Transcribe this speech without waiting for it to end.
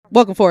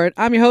Welcome forward.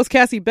 I'm your host,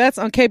 Cassie Betts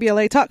on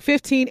KBLA Talk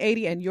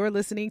 1580, and you're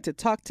listening to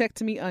Talk Tech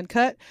to Me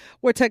Uncut,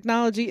 where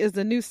technology is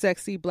the new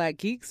sexy, black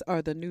geeks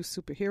are the new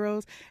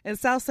superheroes, and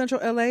South Central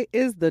LA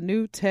is the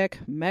new tech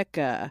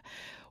mecca.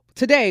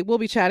 Today, we'll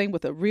be chatting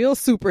with a real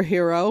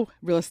superhero,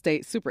 real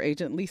estate super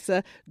agent,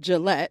 Lisa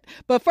Gillet.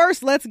 But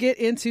first, let's get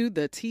into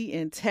the T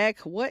in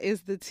tech. What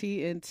is the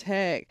T in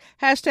tech?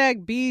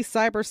 Hashtag Be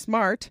Cyber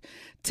Smart.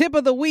 Tip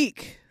of the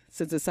week.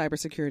 Since it's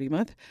Cybersecurity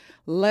Month,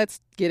 let's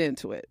get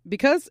into it.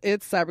 Because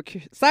it's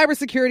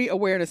Cybersecurity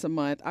Awareness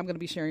Month, I'm going to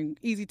be sharing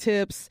easy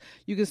tips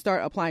you can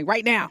start applying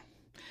right now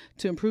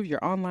to improve your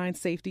online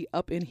safety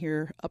up in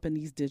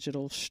these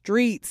digital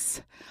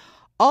streets.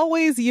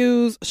 Always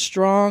use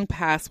strong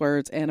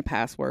passwords and a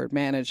password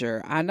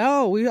manager. I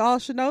know we all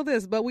should know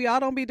this, but we all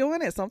don't be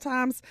doing it.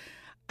 Sometimes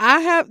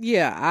I have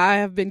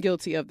been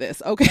guilty of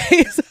this.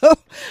 Okay. So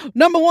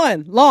number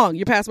one, long.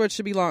 Your passwords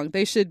should be long.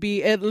 They should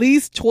be at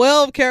least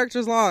 12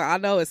 characters long. I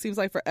know it seems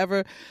like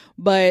forever,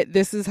 but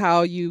this is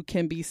how you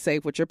can be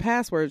safe with your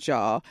passwords,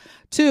 y'all.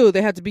 2,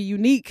 they have to be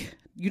unique.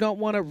 You don't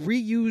want to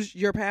reuse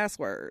your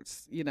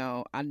passwords. You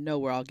know, I know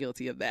we're all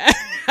guilty of that.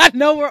 I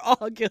know we're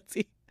all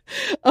guilty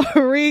of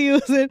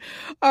reusing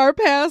our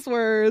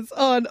passwords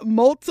on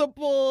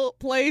multiple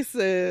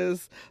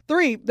places.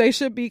 3, they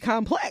should be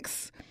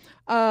complex.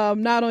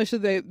 Not only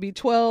should they be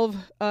 12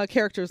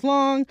 characters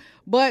long,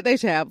 but they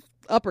should have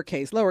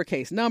uppercase,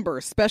 lowercase,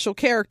 numbers, special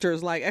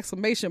characters like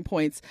exclamation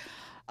points,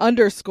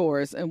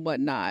 underscores, and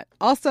whatnot.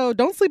 Also,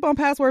 don't sleep on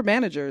password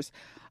managers.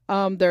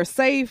 They're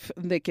safe.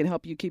 They can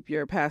help you keep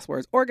your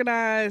passwords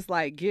organized.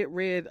 Like, get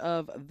rid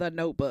of the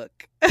notebook.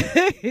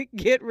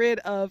 Get rid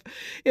of,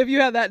 if you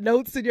have that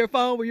notes in your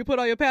phone where you put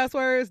all your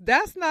passwords,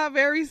 that's not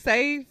very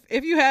safe.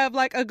 If you have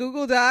like a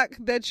Google Doc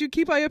that you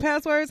keep all your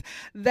passwords,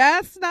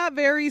 that's not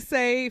very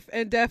safe.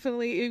 And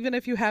definitely, even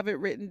if you have it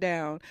written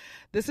down,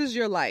 this is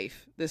your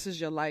life. This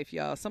is your life,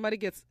 y'all. Somebody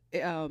gets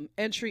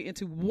entry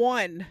into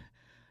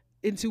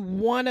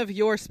one of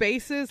your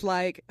spaces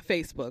like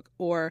Facebook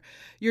or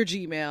your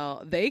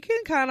Gmail, they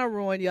can kind of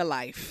ruin your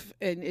life,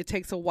 and it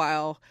takes a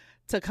while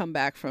to come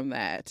back from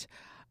that.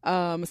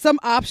 Some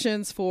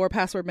options for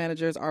password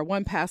managers are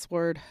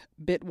 1Password,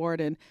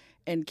 Bitwarden,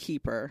 and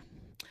Keeper.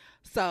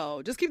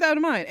 So just keep that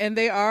in mind. And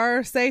they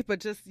are safe,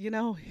 but just,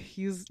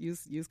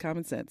 use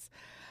common sense.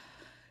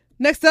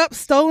 Next up,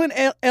 stolen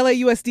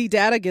LAUSD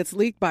data gets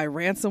leaked by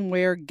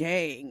ransomware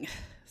gang.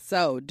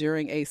 So,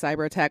 during a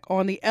cyber attack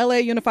on the LA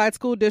Unified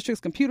School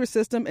District's computer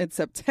system in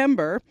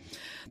September,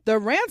 the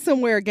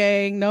ransomware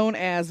gang known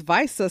as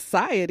Vice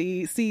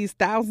Society seized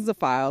thousands of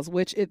files,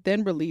 which it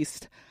then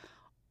released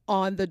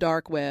on the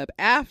dark web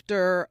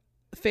after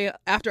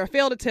a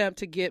failed attempt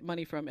to get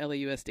money from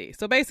LAUSD.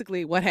 So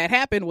basically, what had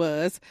happened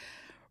was,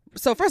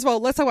 so first of all,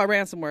 let's talk about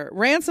ransomware.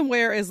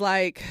 Ransomware is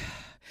like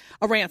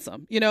a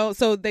ransom,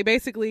 so they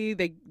basically,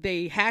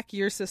 they hack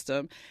your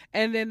system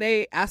and then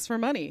they ask for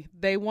money.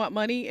 They want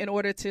money in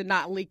order to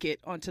not leak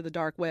it onto the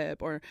dark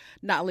web or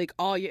not leak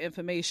all your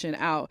information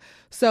out.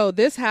 So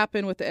this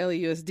happened with the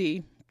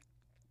LAUSD,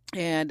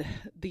 and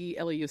the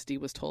LAUSD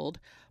was told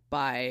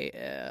by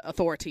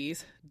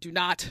authorities, do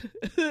not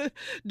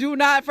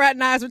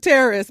fraternize with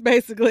terrorists,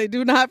 basically.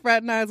 Do not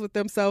fraternize with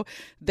them. So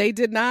they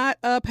did not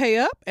pay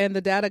up, and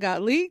the data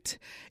got leaked.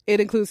 It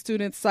includes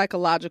students'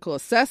 psychological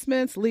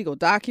assessments, legal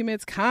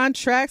documents,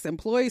 contracts,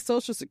 employee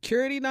social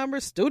security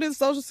numbers, student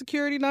social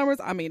security numbers.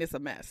 I mean, it's a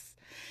mess.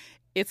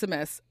 It's a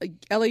mess.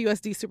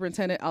 LAUSD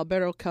Superintendent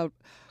Alberto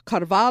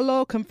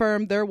Carvalho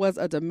confirmed there was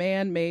a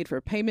demand made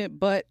for payment,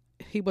 but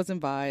he was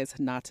advised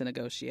not to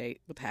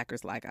negotiate with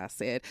hackers, like I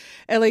said.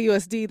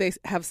 LAUSD, they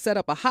have set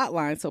up a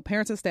hotline so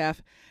parents and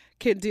staff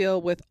can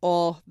deal with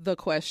all the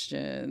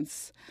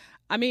questions.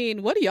 I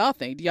mean, what do y'all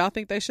think? Do y'all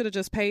think they should have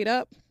just paid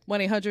up?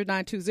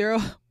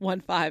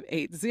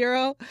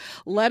 1-800-920-1580.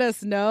 Let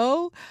us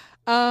know.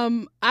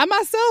 I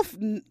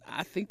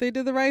think they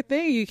did the right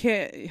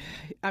thing.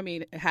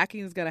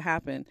 Hacking is going to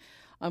happen,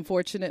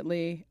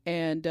 unfortunately.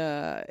 And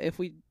if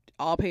we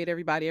all paid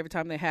everybody every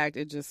time they hacked,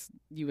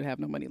 you would have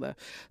no money left.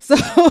 So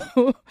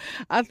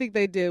I think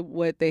they did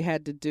what they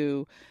had to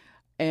do,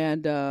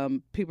 and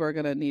people are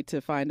going to need to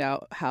find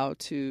out how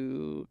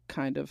to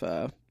kind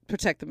of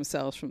protect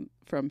themselves from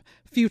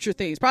future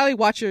things. Probably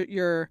watch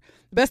your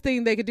best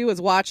thing they could do is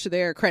watch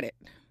their credit.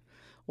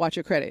 Watch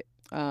your credit.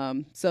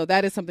 So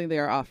that is something they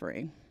are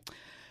offering.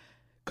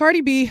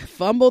 Cardi B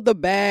fumbled the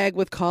bag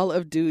with Call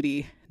of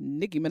Duty.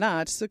 Nicki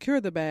Minaj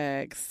secured the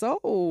bag.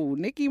 So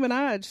Nicki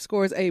Minaj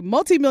scores a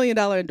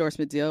multi-million-dollar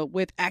endorsement deal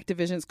with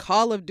Activision's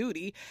Call of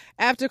Duty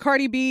after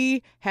Cardi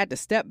B had to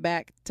step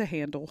back to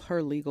handle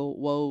her legal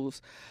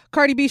woes.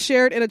 Cardi B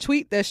shared in a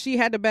tweet that she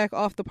had to back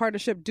off the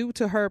partnership due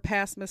to her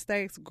past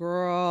mistakes.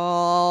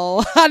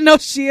 Girl, I know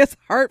she is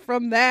hurt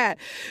from that.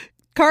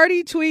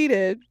 Cardi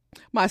tweeted,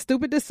 "My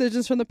stupid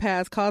decisions from the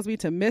past caused me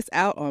to miss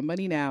out on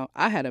money now.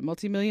 I had a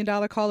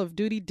multi-million-dollar Call of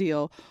Duty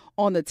deal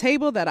on the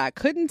table that I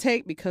couldn't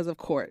take because of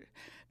court.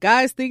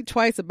 Guys, think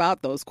twice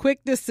about those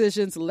quick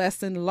decisions.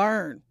 Lesson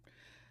learned."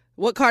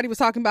 What Cardi was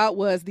talking about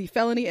was the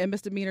felony and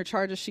misdemeanor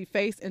charges she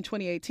faced in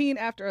 2018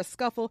 after a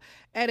scuffle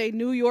at a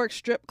New York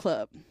strip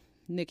club.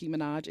 Nicki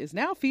Minaj is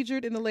now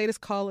featured in the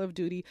latest Call of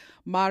Duty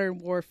Modern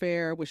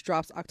Warfare, which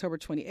drops October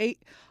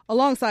 28,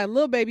 alongside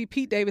Lil Baby,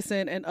 Pete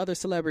Davidson, and other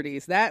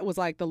celebrities. That was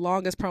like the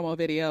longest promo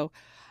video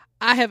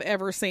I have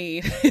ever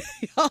seen.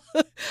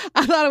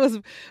 I thought it was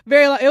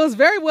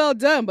very well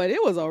done, but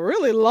it was a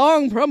really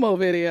long promo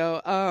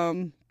video.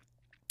 I'm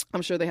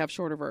sure they have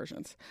shorter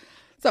versions.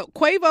 So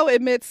Quavo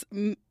admits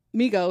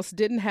Migos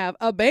didn't have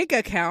a bank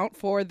account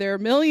for their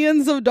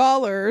millions of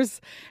dollars,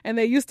 and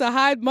they used to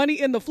hide money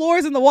in the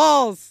floors and the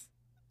walls.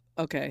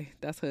 Okay,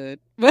 that's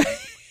hood.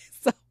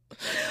 So,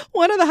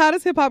 one of the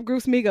hottest hip-hop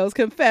groups, Migos,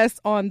 confessed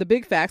on The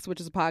Big Facts,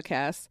 which is a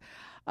podcast,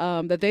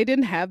 that they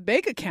didn't have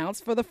bank accounts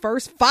for the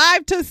first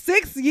 5 to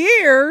 6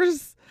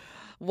 years.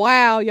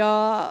 Wow,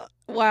 y'all.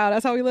 Wow,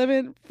 that's how we live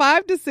in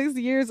 5 to 6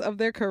 years of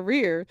their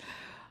career.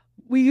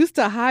 We used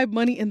to hide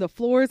money in the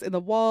floors, in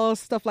the walls,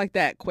 stuff like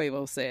that,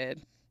 Quavo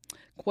said.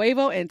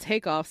 Quavo and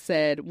Takeoff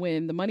said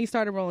when the money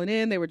started rolling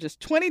in, they were just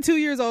 22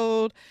 years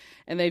old,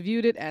 and they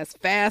viewed it as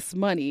fast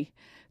money.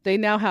 They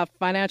now have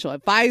financial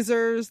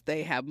advisors.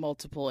 They have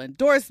multiple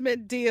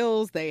endorsement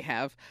deals. They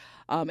have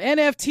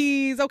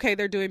NFTs. Okay,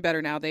 they're doing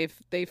better now. They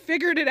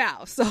figured it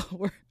out.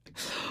 So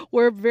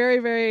we're very,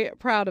 very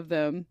proud of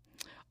them.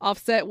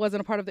 Offset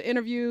wasn't a part of the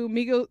interview.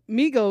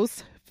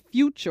 Migos'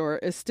 future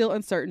is still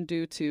uncertain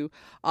due to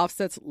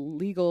Offset's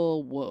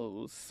legal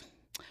woes.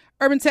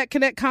 Urban Tech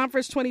Connect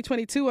Conference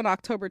 2022 on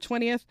October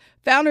 20th.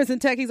 Founders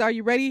and techies, are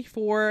you ready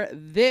for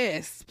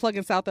this?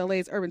 Plug-in South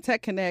LA's Urban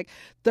Tech Connect,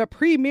 the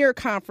premier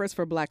conference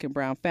for Black and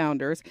brown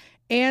founders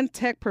and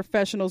tech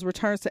professionals,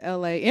 returns to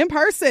LA in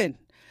person.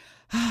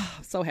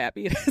 So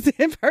happy it is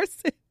in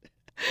person.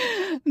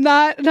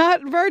 Not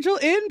virtual,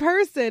 in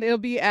person. It'll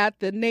be at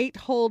the Nate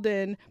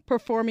Holden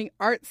Performing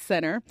Arts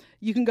Center.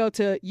 You can go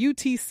to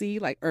UTC,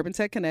 like Urban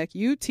Tech Connect,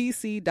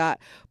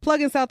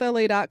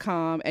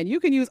 utc.pluginSouthLA.com, and you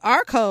can use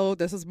our code.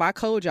 This is my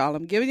code, y'all.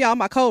 I'm giving y'all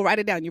my code. Write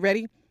it down. You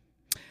ready?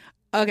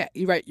 Okay,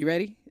 you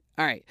ready?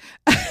 All right.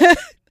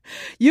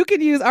 You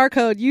can use our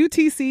code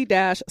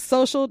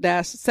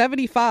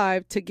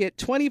UTC-social-75 to get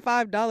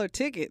 $25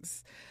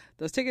 tickets.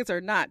 Those tickets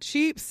are not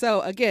cheap. So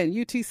again,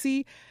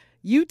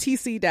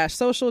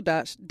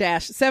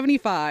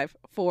 UTC-social-75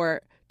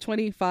 for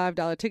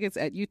 $25 tickets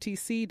at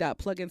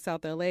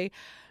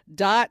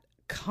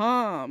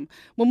utc.pluginSouthLA.com.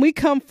 When we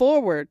come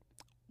forward,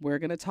 we're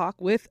going to talk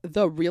with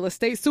the real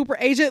estate super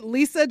agent,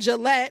 Lisa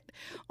Gillet,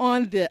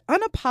 on the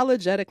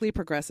unapologetically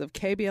progressive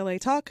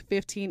KBLA Talk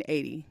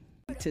 1580.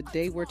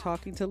 Today, we're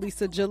talking to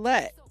Lisa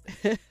Gillet.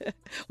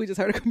 We just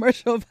heard a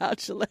commercial about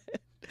Gillette.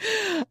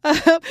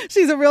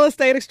 She's a real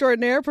estate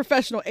extraordinaire,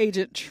 professional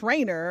agent,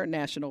 trainer,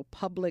 national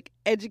public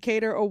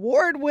educator,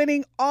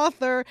 award-winning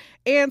author,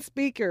 and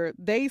speaker.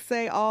 They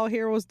say all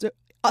heroes don't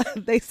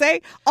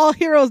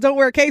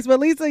wear capes,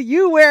 but Lisa,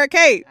 you wear a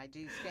cape. I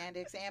do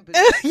spandex and boots.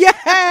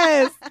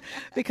 Yes,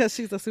 because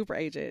she's a super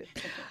agent.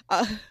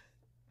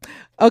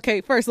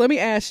 Okay, first, let me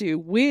ask you,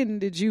 when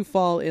did you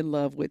fall in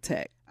love with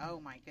tech? Oh,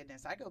 my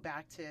goodness. I go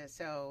back to,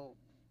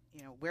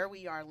 where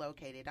we are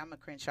located. I'm a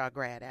Crenshaw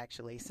grad,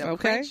 actually. So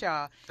okay.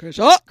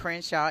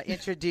 Crenshaw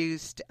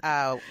introduced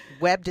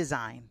web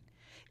design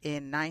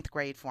in 9th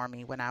grade for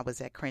me when I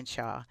was at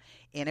Crenshaw.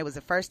 And it was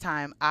the first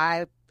time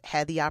I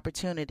had the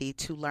opportunity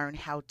to learn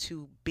how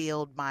to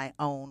build my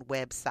own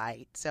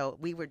website. So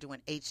we were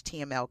doing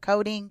HTML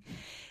coding.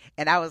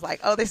 And I was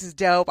like, oh, this is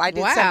dope. I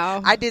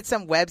did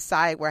some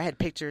website where I had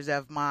pictures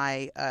of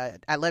my,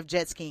 I loved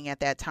jet skiing at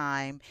that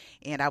time.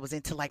 And I was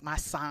into like my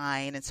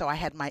sign. And so I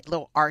had my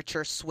little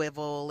Archer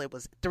swivel. It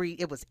was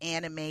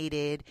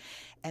animated.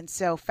 And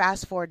so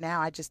fast forward now,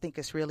 I just think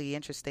it's really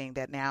interesting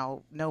that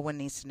now no one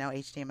needs to know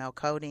HTML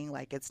coding.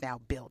 Like it's now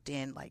built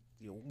in, like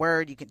your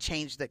Word. You can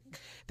change the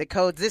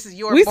codes. This is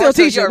your. We still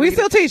teach it. We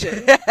still teach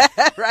it.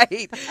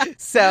 Right.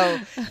 So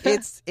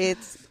it's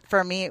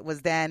for me. It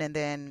was then, and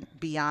then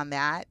beyond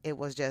that, it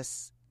was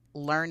just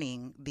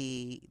learning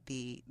the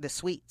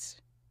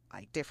suites,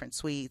 like different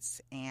suites,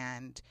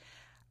 and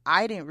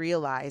I didn't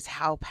realize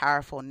how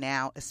powerful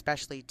now,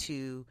 especially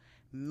to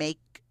make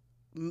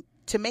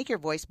your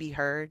voice be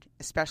heard,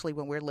 especially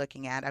when we're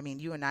looking at, I mean,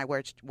 you and I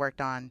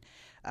worked on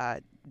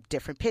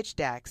different pitch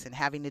decks and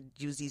having to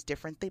use these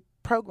different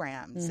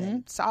programs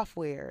and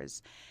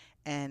softwares.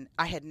 And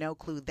I had no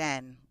clue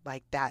then,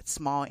 like that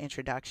small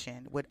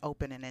introduction would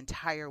open an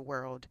entire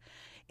world.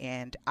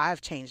 And I've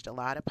changed a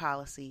lot of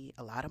policy,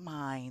 a lot of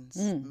minds,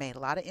 made a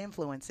lot of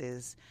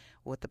influences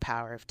with the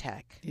power of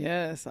tech.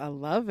 Yes, I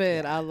love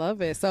it. Yeah. I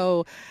love it.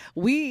 So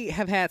we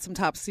have had some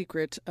top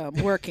secret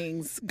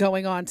workings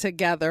going on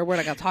together. We're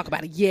not going to talk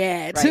about it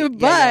yet, right.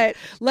 But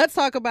let's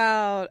talk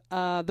about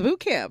the boot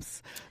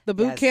camps. The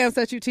boot camps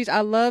that you teach.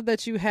 I love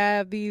that you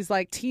have these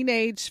like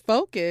teenage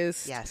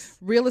focused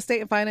real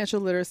estate and financial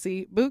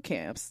literacy boot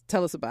camps.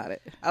 Tell us about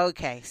it.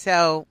 Okay,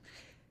 so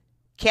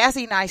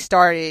Cassie and I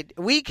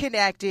we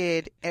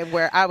connected and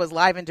where I was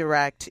live and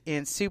direct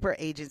in super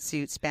agent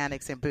suits,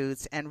 spandex and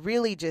boots, and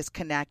really just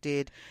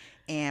connected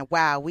And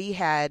wow, we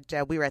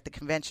were at the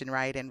convention,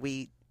 right? And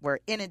we were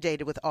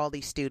inundated with all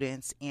these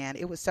students, and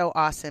it was so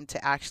awesome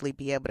to actually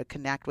be able to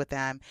connect with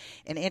them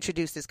and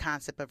introduce this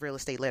concept of real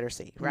estate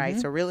literacy, right?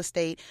 So real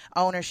estate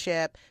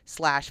ownership /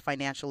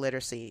 financial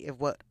literacy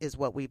is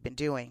what we've been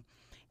doing.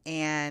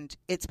 And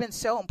it's been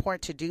so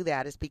important to do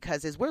that is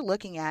because as we're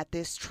looking at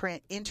this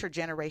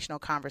intergenerational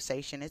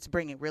conversation, it's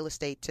bringing real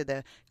estate to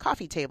the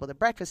coffee table, the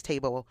breakfast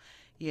table,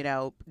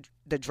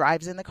 the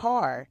drives in the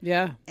car.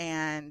 Yeah.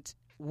 And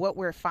what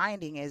we're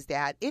finding is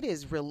that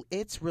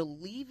it's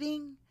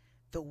relieving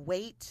the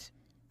weight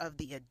of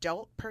the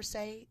adult per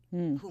se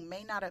who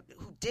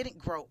didn't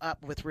grow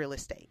up with real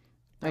estate,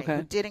 right? Okay.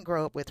 Who didn't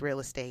grow up with real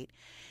estate.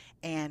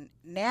 And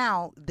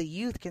now the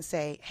youth can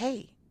say,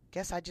 hey,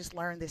 guess I just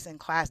learned this in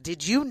class.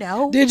 Did you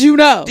know?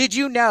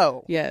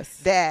 Yes.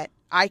 That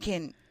I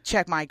can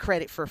check my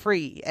credit for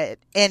free at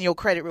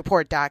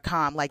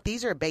annualcreditreport.com. Like,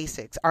 these are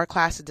basics. Our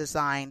class is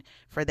designed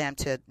for them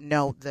to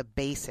know the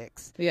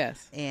basics.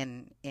 Yes.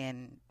 In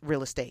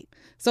real estate.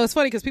 So it's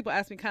funny because people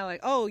ask me kind of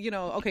like, oh,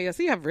 okay, I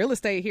see you have real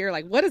estate here.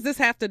 Like, what does this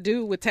have to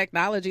do with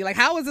technology? Like,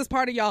 how is this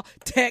part of y'all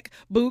tech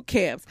boot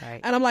camps?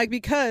 Right. And I'm like,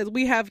 because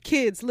we have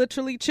kids,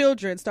 literally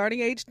children starting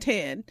age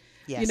 10,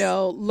 yes.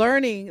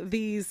 Learning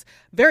these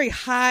very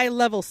high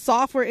level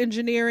software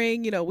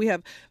engineering. We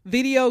have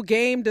video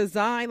game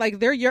design. Like,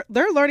 they're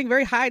learning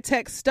very high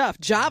tech stuff.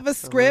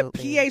 JavaScript,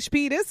 Absolutely.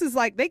 PHP. This is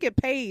like, they get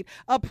paid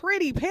a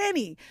pretty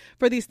penny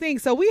for these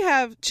things. So we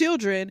have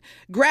children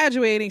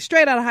graduating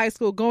straight out of high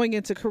school, going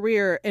into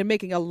career and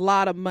making a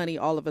lot of money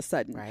all of a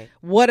sudden. Right.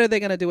 What are they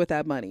going to do with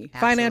that money? Absolutely.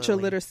 Financial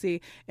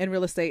literacy and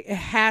real estate, it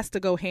has to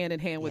go hand in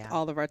hand with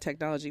all of our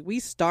technology. We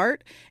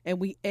start and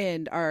we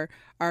end our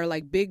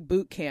like big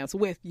boot camps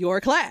with your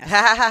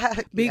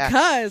class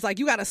because like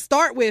you got to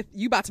start with,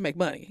 you about to make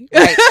money.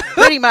 Right.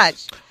 Pretty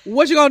much.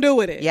 What you going to do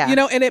with it? Yeah.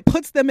 And it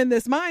puts them in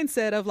this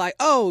mindset of like,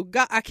 oh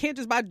God, I can't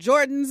just buy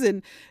Jordans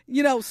and,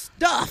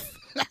 stuff.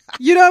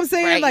 You know what I'm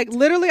saying? Right. Like,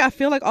 literally, I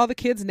feel like all the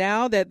kids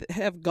now that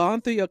have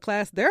gone through your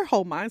class, their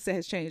whole mindset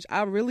has changed.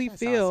 I really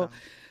feel awesome.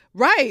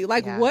 right.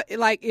 Like, what,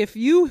 like if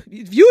you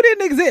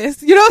didn't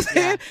exist, you know what I'm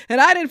saying? And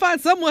I didn't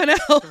find someone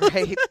else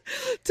right.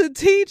 to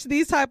teach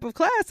these type of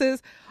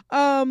classes,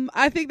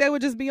 I think they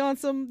would just be on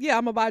some,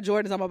 I'm gonna buy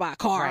Jordans, I'm gonna buy a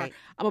car, right.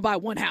 I'm gonna buy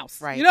one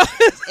house. Right.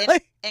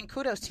 And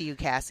kudos to you,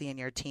 Cassie, and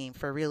your team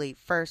for really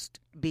first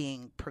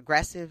being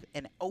progressive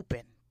and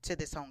open to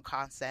this whole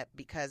concept,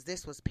 because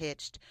this was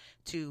pitched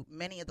to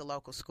many of the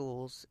local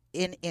schools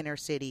in inner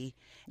city.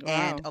 Wow.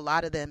 And a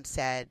lot of them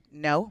said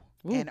no.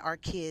 Ooh. And our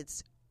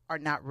kids are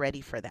not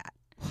ready for that.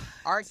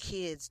 Our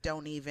kids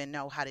don't even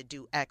know how to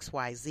do X,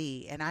 Y,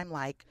 Z. And I'm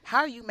like, how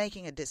are you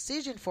making a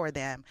decision for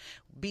them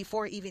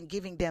before even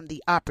giving them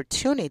the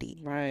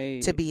opportunity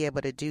to be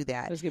able to do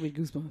that? Just give me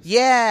goosebumps.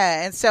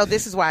 Yeah. And so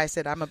this is why I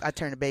said I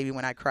turn a baby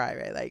when I cry,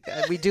 right? Like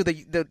we do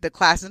the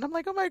classes and I'm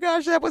like, oh my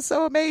gosh, that was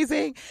so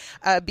amazing.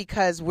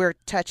 Because we're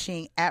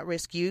touching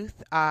at-risk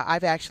youth.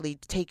 I've actually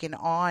taken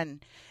on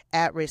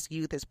at-risk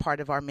youth as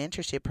part of our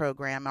mentorship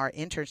program, our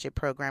internship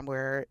program,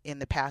 where in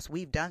the past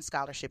we've done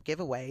scholarship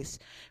giveaways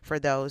for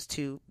those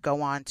to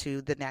go on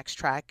to the next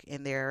track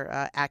in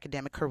their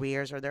academic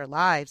careers or their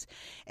lives.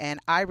 And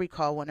I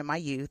recall one of my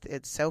youth,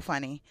 it's so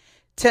funny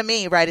to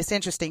me, right? It's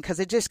interesting because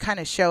it just kind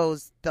of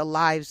shows the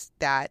lives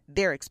that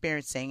they're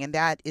experiencing, and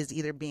that is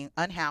either being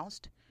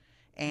unhoused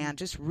and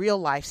just real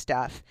life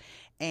stuff.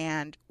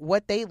 And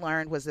what they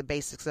learned was the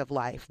basics of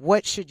life.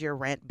 What should your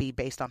rent be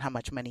based on how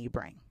much money you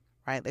bring?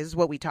 Right? This is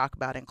what we talk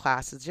about in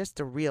classes, just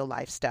the real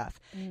life stuff.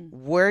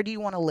 Where do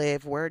you want to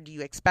live? Where do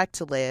you expect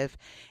to live?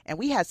 And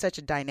we had such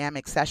a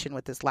dynamic session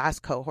with this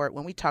last cohort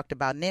when we talked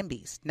about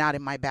NIMBYs, not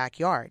in my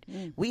backyard.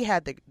 We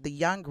had the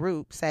young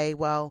group say,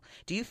 well,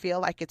 do you feel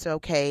like it's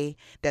okay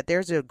that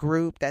there's a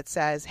group that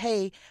says,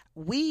 hey,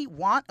 we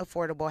want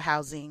affordable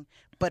housing,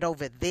 but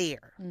over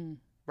there,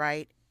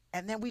 right?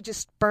 And then we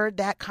just spurred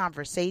that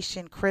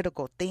conversation,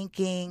 critical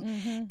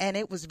thinking. And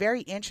it was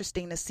very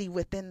interesting to see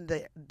within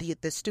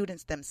the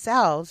students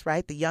themselves,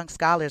 right? The young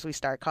scholars, we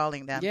start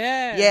calling them.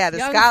 Yeah, the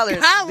young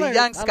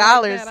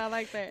scholars. I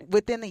like that.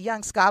 Within the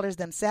young scholars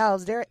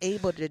themselves, they're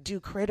able to do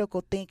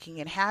critical thinking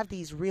and have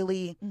these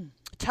really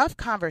tough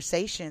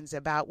conversations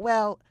about,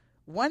 well,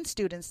 one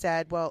student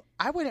said, well,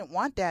 I wouldn't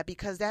want that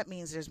because that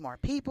means there's more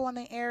people in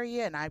the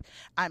area, and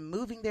I'm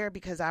moving there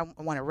because I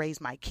want to raise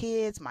my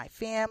kids, my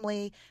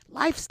family,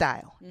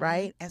 lifestyle,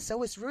 right? And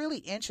so it's really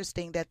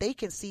interesting that they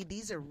can see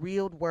these are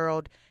real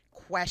world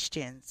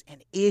questions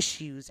and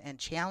issues and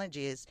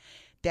challenges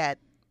that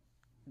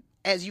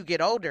as you get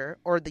older,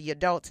 or the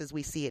adults as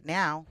we see it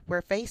now,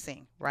 we're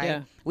facing, right?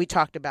 Yeah. We We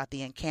talked about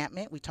the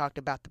encampment. We talked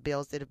about the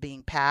bills that are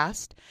being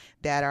passed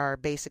that are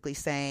basically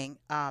saying,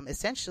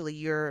 essentially,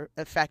 you're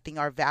affecting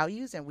our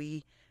values, and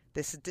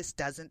this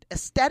doesn't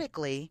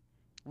aesthetically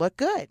look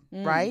good,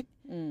 right?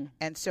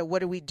 And so what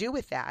do we do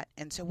with that?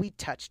 And so we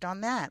touched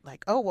on that,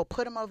 like, oh, we'll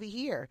put them over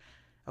here.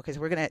 Okay, so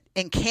we're going to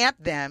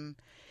encamp them.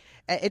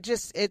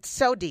 It's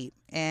so deep.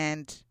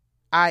 And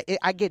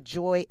I get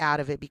joy out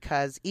of it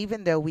because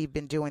even though we've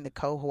been doing the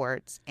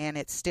cohorts and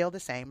it's still the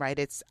same, right?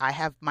 I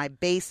have my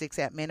basics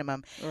at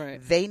minimum. Right.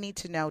 They need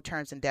to know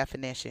terms and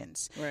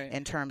definitions Right.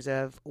 in terms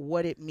of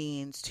what it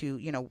means to,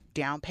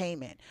 down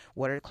payment,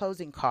 what are the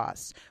closing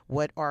costs,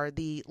 what are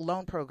the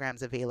loan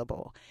programs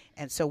available.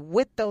 And so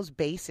with those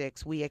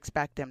basics, we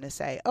expect them to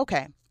say,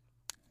 okay,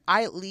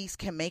 I at least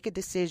can make a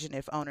decision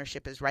if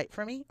ownership is right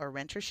for me or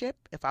rentership,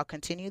 if I'll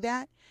continue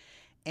that,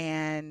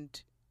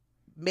 and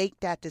make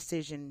that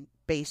decision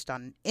based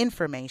on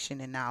information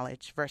and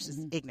knowledge versus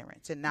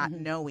ignorance and not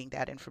knowing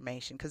that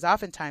information. Because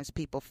oftentimes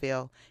people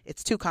feel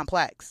it's too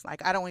complex.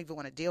 Like, I don't even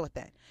want to deal with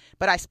that.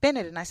 But I spin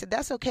it and I said,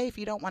 that's okay if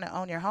you don't want to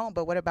own your home.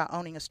 But what about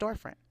owning a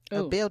storefront,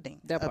 a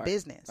building, a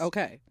business?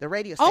 Okay. The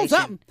radio station. Oh,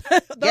 something.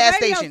 The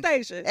gas radio station.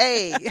 station.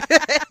 Hey.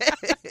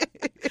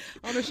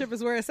 Ownership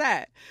is where it's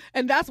at.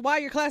 And that's why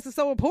your class is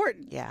so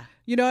important. Yeah.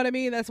 You know what I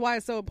mean? That's why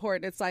it's so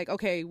important. It's like,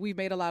 okay, we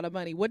made a lot of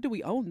money. What do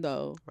we own,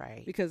 though?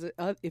 Right. Because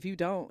if you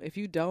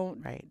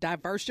don't right.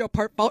 diverse your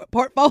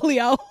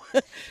portfolio,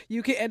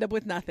 you can end up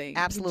with nothing.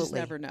 Absolutely. You just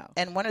never know.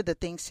 And one of the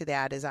things to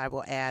that is I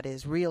will add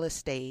is real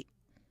estate.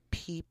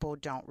 People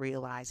don't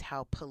realize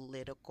how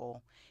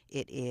political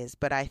it is.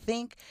 But I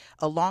think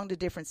along the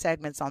different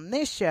segments on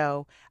this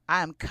show,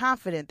 I'm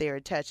confident they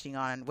are touching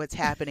on what's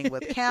happening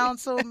with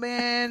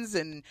councilmen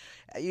and,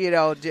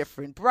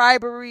 different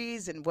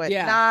briberies and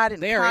whatnot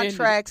and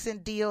contracts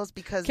and deals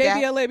because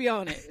KBLA be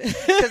on it.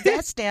 Because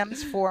that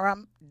stems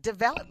from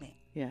development.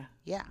 Yeah.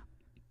 Yeah.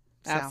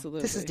 So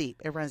absolutely. This is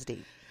deep. It runs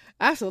deep.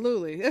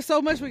 Absolutely. There's so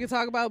much we can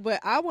talk about, but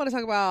I want to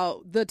talk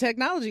about the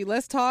technology.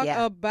 Let's talk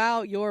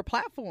about your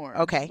platform.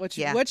 Okay. What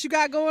you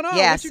got going on?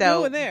 Yeah. What you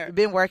doing there? I've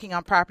been working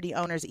on Property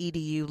Owners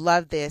EDU.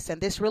 Love this. And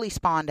this really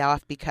spawned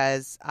off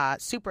because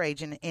Super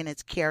Agent in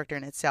its character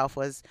in itself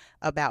was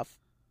about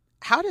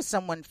how does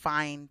someone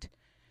find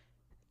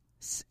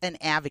an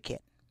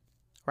advocate,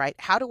 right?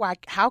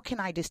 How can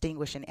I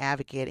distinguish an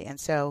advocate? And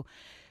so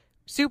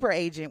Super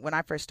Agent, when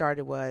I first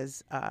started,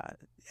 was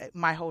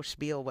my whole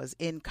spiel was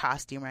in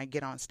costume. I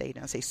get on stage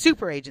and I say,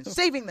 Super Agent,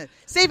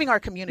 saving our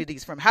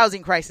communities from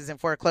housing crisis and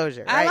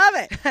foreclosure. Right? I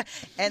love it.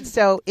 And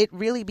so it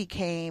really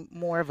became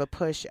more of a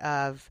push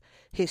of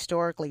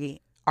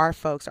historically our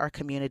folks, our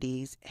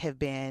communities have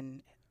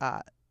been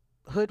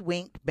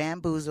hoodwinked,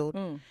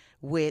 bamboozled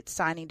with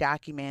signing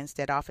documents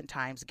that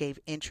oftentimes gave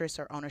interest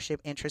or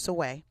ownership interests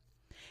away.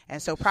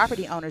 And so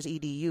Property Owners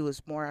EDU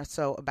is more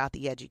so about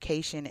the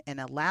education and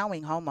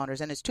allowing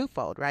homeowners, and it's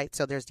twofold, right?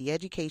 So there's the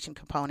education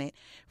component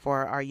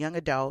for our young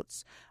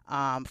adults,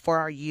 for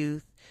our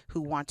youth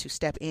who want to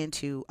step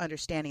into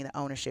understanding the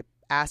ownership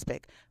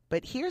aspect.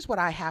 But here's what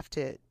I have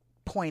to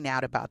point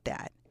out about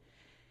that.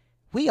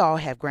 We all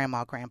have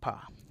grandma, grandpa.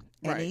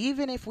 And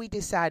even if we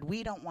decide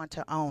we don't want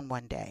to own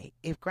one day,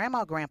 if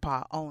grandma,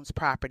 grandpa owns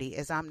property,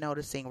 as I'm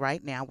noticing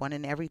right now, 1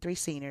 in every 3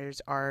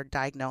 seniors are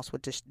diagnosed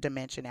with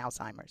dementia and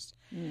Alzheimer's.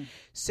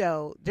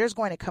 So there's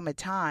going to come a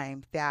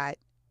time that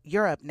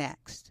you're up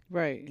next.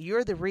 Right.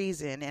 You're the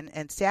reason,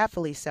 and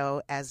sadly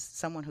so, as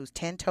someone who's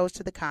 10 toes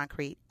to the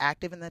concrete,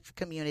 active in the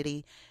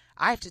community,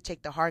 I have to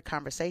take the hard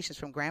conversations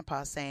from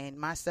grandpa saying,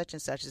 my such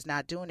and such is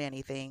not doing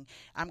anything.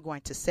 I'm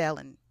going to sell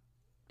and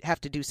have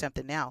to do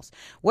something else.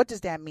 What does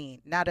that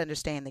mean? Not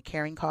understanding the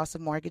carrying costs of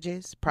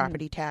mortgages,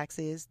 property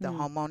taxes, the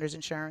homeowner's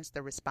insurance,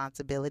 the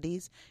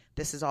responsibilities.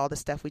 This is all the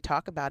stuff we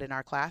talk about in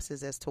our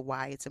classes as to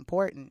why it's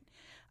important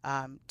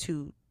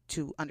to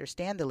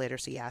understand the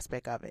literacy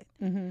aspect of it.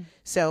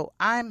 So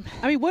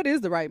what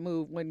is the right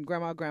move when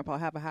grandma, grandpa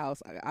have a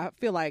house? I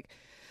feel like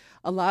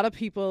a lot of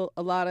people,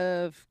 a lot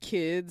of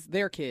kids,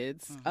 their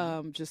kids,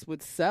 just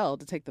would sell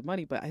to take the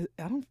money. But I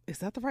don't. Is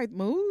that the right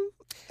move?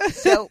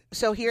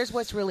 So here's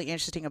what's really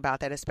interesting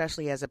about that,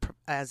 especially as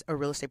a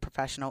real estate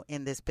professional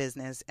in this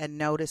business, and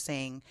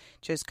noticing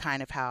just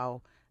kind of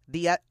how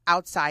the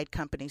outside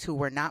companies who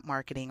were not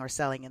marketing or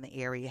selling in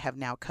the area have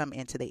now come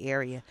into the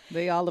area.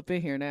 They all up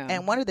in here now.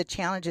 And one of the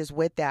challenges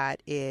with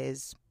that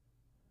is,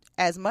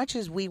 as much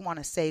as we want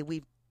to say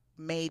we've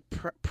made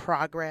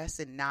progress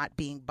in not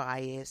being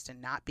biased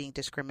and not being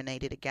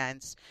discriminated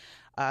against,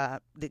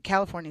 the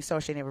California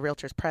Association of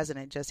Realtors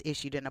president just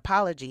issued an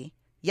apology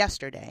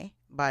yesterday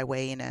by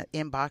way in an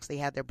inbox. They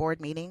had their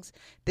board meetings.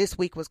 This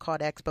week was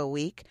called Expo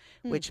Week,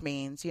 which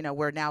means,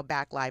 we're now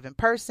back live in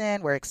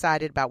person. We're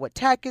excited about what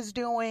tech is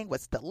doing,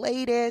 what's the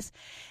latest.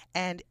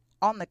 And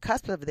on the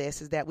cusp of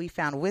this is that we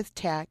found with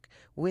tech,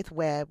 with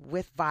web,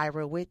 with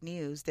viral, with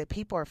news, that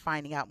people are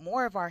finding out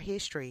more of our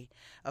history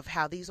of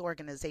how these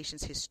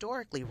organizations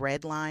historically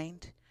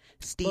redlined,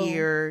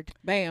 steered,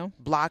 bam,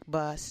 block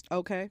bust,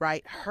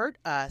 right, hurt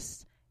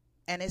us.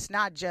 And it's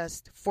not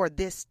just for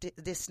this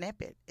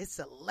snippet. It's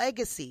a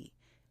legacy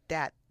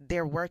that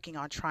they're working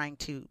on trying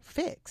to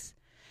fix.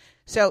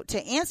 So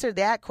to answer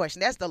that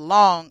question, that's the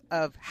long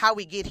of how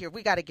we get here.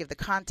 We got to give the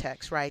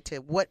context, right, to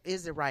what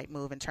is the right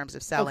move in terms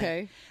of selling.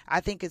 Okay. I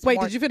think it's Wait,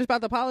 did you finish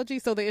about the apology?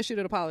 So they issued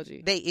an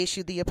apology. They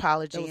issued the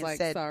apology and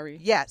said, sorry.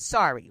 Yeah,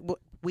 sorry.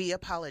 We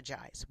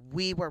apologize.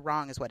 We were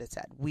wrong is what it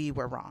said. We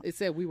were wrong. It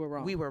said we were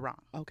wrong. We were wrong.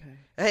 Okay.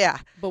 Yeah.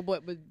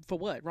 But for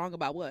what? Wrong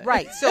about what?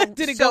 Right. So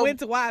did it go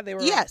into why they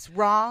were yes,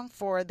 wrong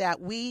for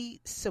that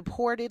we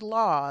supported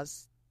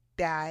laws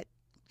that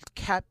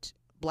kept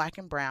Black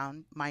and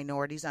brown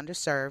minorities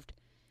underserved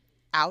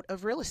out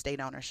of real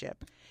estate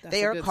ownership.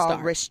 They are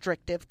called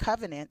restrictive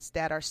covenants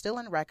that are still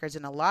in records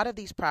in a lot of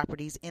these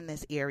properties in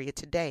this area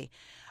today.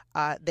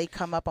 They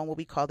come up on what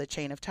we call the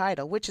chain of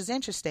title, which is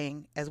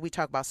interesting as we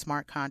talk about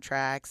smart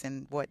contracts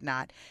and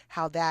whatnot,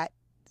 how that,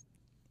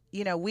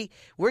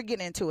 we're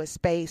getting into a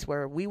space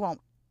where we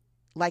won't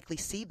likely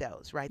see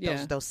those, right?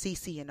 Yeah. Those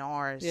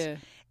CC&Rs. Yeah.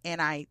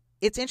 And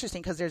it's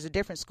interesting because there's a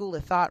different school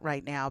of thought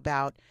right now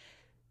about,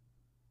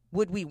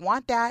 would we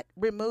want that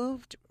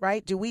removed,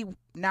 right? Do we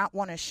not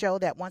want to show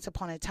that once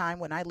upon a time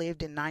when I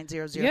lived in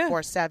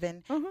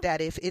 90047,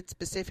 that if it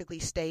specifically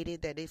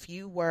stated that if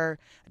you were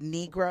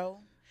Negro,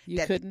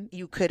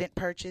 you couldn't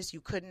purchase,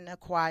 you couldn't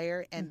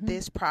acquire, and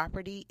this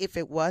property, if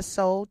it was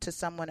sold to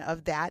someone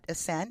of that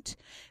ascent,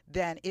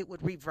 then it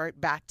would revert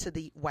back to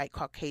the white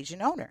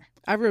Caucasian owner.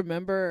 I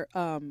remember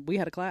we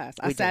had a class.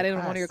 I sat in on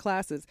one of your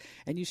classes,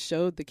 and you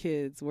showed the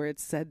kids where it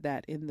said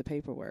that in the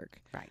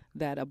paperwork, right,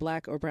 that a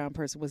Black or brown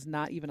person was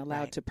not even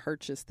allowed to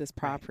purchase this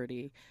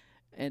property,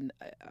 and.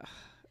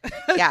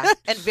 Yeah,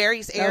 and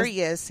various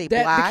areas say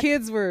Black, the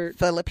kids were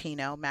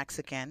Filipino,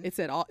 Mexican. It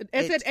said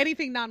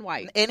anything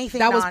non-white. Anything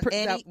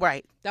that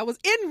right. That was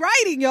in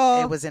writing,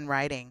 y'all. It was in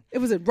writing.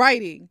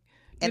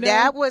 And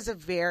that was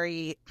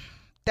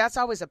that's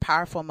always a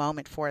powerful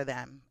moment for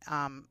them.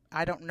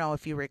 I don't know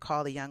if you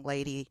recall the young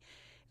lady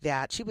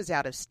that she was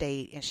out of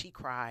state and she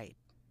cried.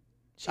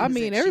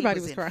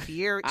 Everybody was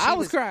crying. I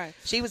was crying.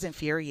 She was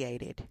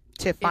infuriated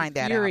to find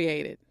that out.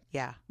 Infuriated.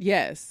 Yeah.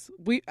 Yes.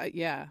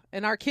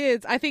 And our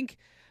kids, I think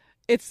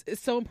it's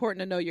so important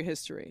to know your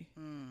history,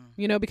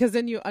 because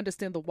then you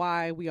understand the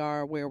why we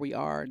are where we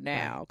are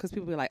now. Because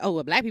people be like, oh,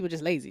 well, Black people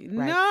just lazy.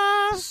 Right.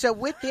 No. So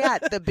with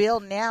that, the bill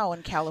now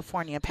in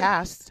California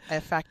passed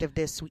effective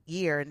this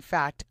year. In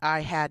fact,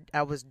 I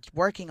was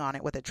working on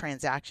it with a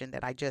transaction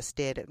that I just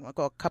did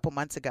a couple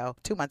months ago,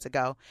 2 months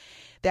ago,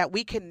 that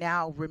we can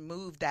now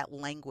remove that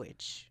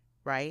language,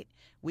 right?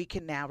 We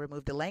can now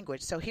remove the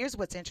language. So here's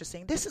what's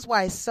interesting. This is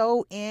why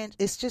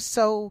it's just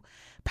so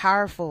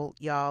powerful,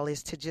 y'all,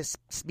 is to just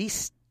be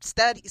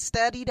study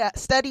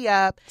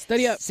up,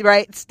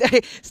 right?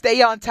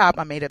 Stay on top.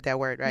 I made up that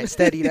word, right?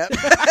 Studied up.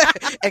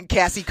 And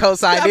Cassie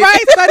co-signed it.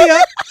 Right, study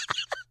up.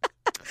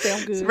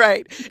 Sound good.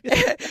 Right.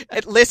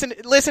 And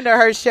listen to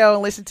her show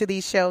and listen to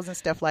these shows and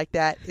stuff like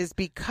that is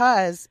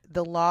because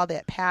the law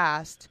that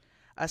passed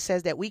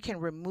says that we can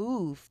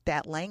remove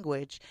that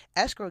language.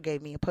 Escrow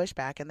gave me a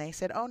pushback and they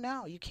said, oh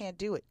no, you can't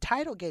do it.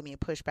 Title gave me a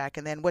pushback.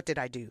 And then what did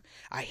I do?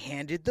 I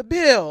handed the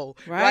bill.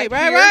 Right.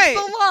 Here's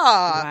the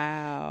law.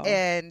 Wow.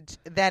 And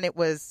then it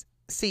was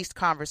ceased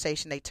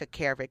conversation. They took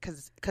care of it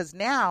because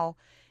now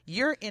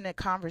you're in a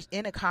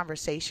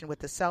conversation with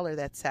the seller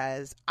that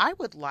says, I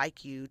would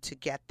like you to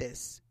get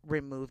this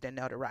removed and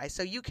notarized.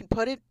 So you can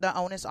put the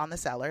onus on the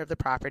seller of the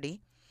property,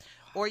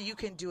 or you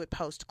can do it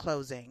post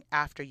closing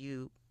after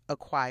you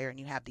acquire and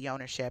you have the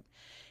ownership.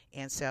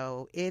 And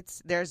so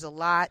there's a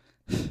lot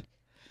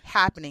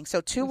happening.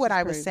 So to what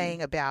I was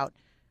saying about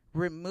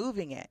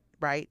removing it,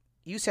 right?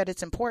 You said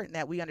it's important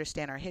that we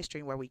understand our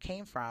history and where we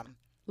came from.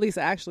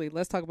 Lisa, actually,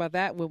 let's talk about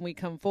that when we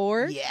come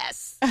forward.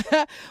 Yes.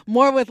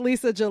 More with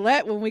Lisa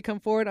Gillet when we come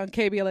forward on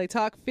KBLA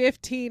Talk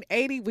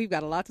 1580. We've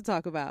got a lot to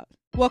talk about.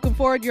 Welcome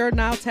forward. You're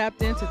now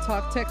tapped in to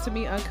Talk Tech to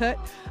Me Uncut.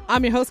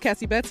 I'm your host,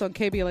 Cassie Betts, on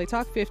KBLA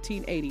Talk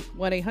 1580.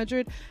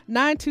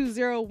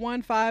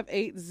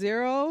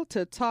 1-800-920-1580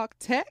 to Talk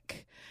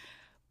Tech.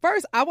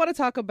 First, I want to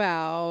talk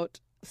about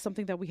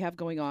something that we have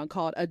going on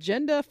called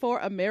Agenda for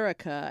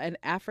America, an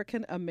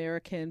African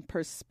American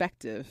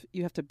perspective.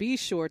 You have to be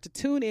sure to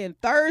tune in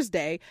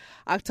Thursday,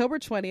 October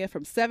 20th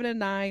from 7 to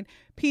 9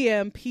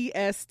 p.m.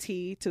 PST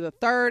to the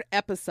third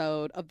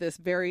episode of this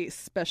very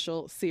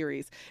special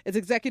series. It's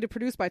executive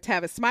produced by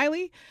Tavis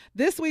Smiley.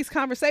 This week's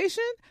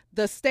conversation,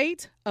 The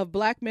State of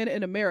Black Men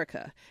in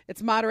America.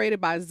 It's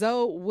moderated by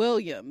Zoe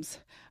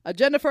Williams.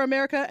 Agenda for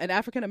America, an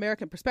African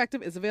American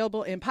perspective, is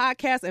available in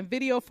podcast and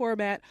video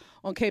format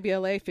on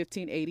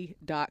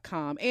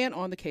KBLA1580.com and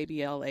on the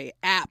KBLA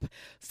app.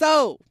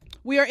 So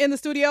we are in the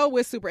studio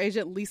with super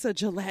agent Lisa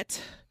Gillet.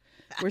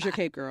 Where's your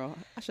cape, girl?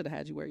 I should have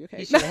had you wear your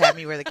cape. You should have had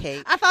me wear the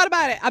cape. I thought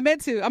about it. I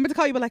meant to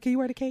call you, but like, can you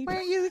wear the cape? Where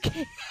are you the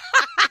cape?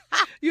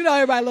 You know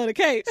everybody love the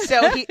cape.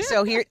 So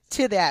here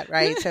to that,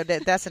 right? So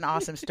that's an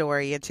awesome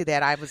story. And to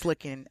that, I was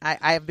looking.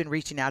 I have been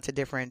reaching out to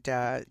different,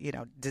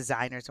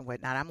 designers and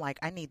whatnot. I'm like,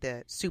 I need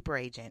the super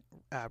agent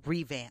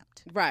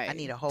revamped. Right. I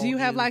need a whole. Do you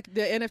have like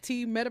the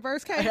NFT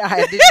metaverse cape?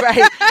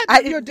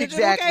 Your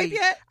digital cape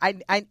yet?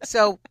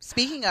 So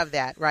speaking of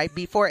that, right?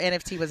 Before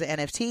NFT was an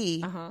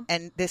NFT,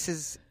 and this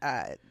is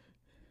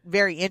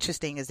very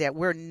interesting, is that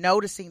we're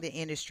noticing the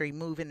industry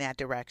move in that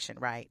direction,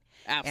 right?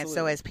 Absolutely. And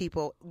so as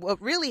people,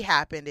 what really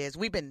happened is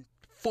we've been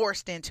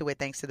forced into it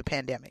thanks to the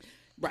pandemic.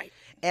 Right.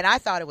 And I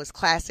thought it was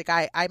classic.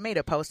 I made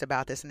a post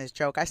about this in this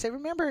joke. I said,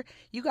 remember,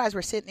 you guys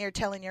were sitting there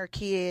telling your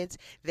kids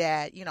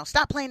that,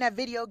 stop playing that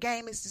video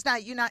game. It's just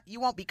you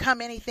won't become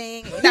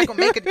anything. You're not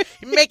going to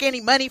make any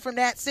money from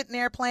that sitting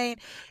there playing.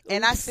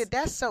 And I said,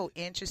 that's so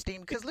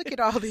interesting because look at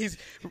all these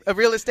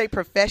real estate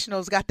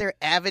professionals got their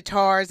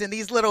avatars in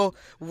these little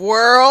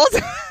worlds.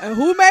 And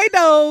who made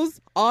those?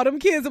 All them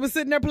kids that were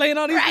sitting there playing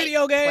on these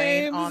video games.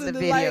 Playing on the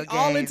video games.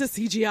 All into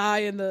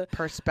CGI and the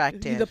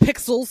perspective. The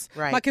pixels.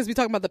 Right. My kids be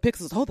talking about the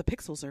pixels. Oh, the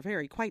pixels are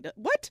very quite.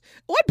 What?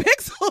 What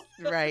pixel?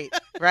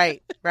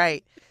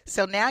 Right.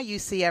 So now you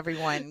see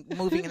everyone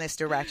moving in this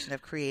direction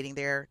of creating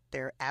their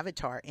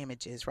avatar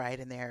images, right?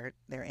 And their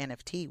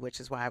NFT, which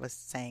is why I was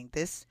saying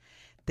it's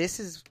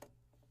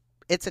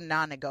a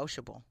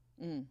non-negotiable.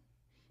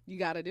 You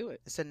got to do it.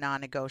 It's a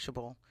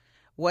non-negotiable.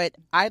 What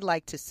I'd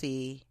like to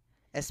see,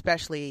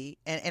 especially,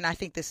 and I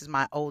think this is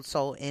my old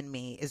soul in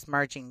me, is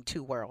merging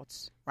two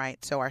worlds,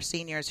 right? So our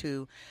seniors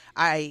who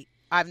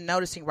I'm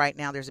noticing right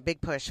now, there's a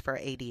big push for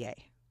ADA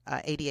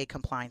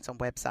compliance on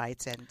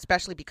websites, and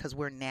especially because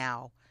we're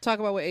now talk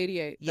about what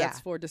ADA. That's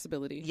for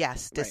disability.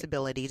 Yes,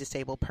 disability,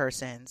 disabled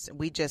persons.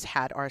 We just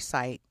had our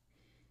site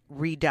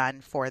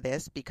redone for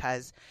this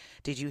because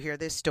did you hear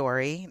this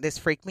story? This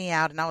freaked me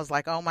out, and I was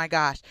like, oh my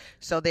gosh.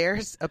 So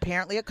there's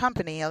apparently a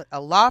company,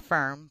 a law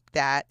firm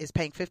that is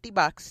paying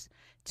 $50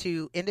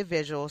 to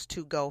individuals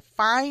to go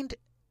find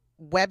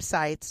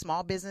websites,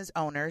 small business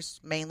owners,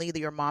 mainly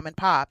your mom and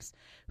pops,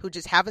 who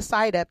just have a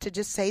site up to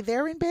just say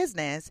they're in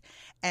business,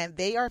 and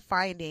they are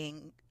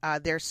finding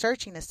they're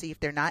searching to see if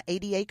they're not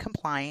ADA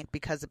compliant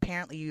because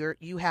apparently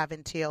you have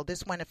until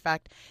this went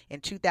effect in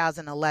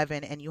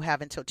 2011 and you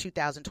have until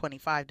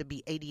 2025 to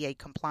be ADA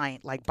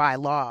compliant, like by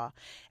law.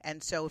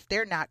 And so if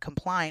they're not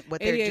compliant,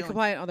 what they're doing, ADA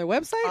compliant on their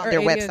website on or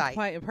their ADA website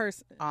compliant in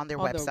person on their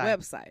on website. the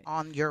website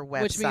On your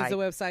website, which means the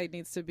website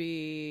needs to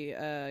be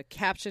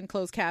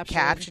closed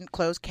caption.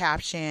 Closed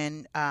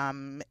caption.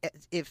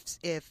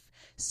 If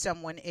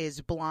someone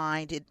is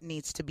blind, it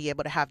needs to be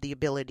able to have the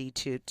ability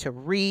to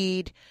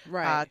read.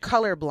 Right.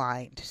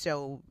 Colorblind,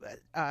 so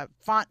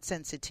font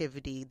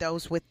sensitivity,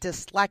 those with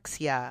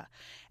dyslexia.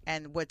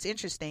 And what's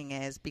interesting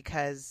is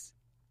because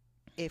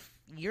if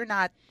you're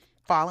not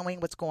following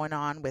what's going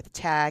on with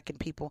tech and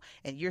people,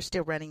 and you're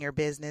still running your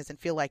business and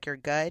feel like you're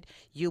good,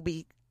 you'll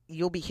be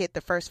hit.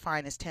 The first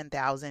fine is $10,000,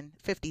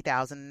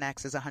 $50,000. The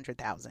next is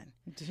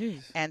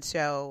 $100,000. And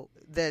so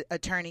the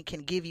attorney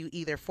can give you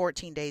either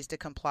 14 days to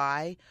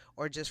comply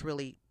or just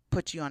really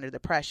put you under the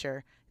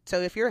pressure. So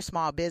if you're a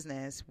small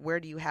business, where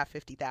do you have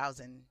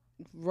 $50,000?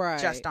 Right.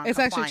 Just on it's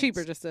compliance. Actually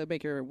cheaper just to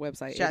make your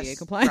website ADA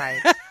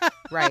compliant.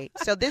 Right.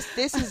 So this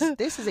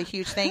is a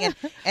huge thing,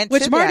 and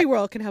which Marty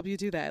World can help you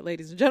do that,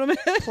 ladies and gentlemen.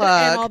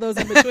 Plug. And all those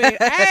in between.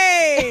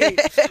 Hey,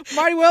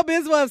 Marty World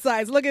biz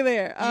websites. Look at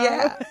there.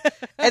 Yeah.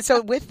 And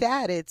so with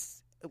that,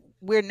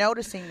 we're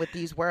noticing with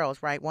these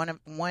worlds, right?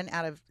 One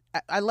out of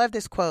I love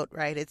this quote,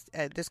 right? It's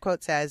this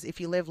quote says,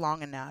 "If you live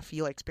long enough,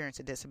 you'll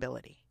experience a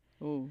disability."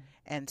 Ooh.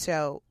 And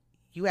so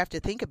you have to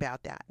think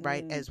about that,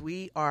 right? As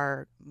we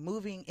are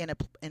moving in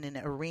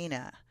an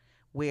arena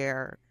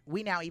where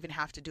we now even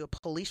have to do a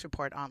police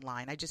report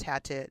online. I just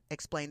had to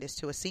explain this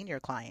to a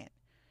senior client.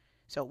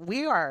 So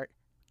we are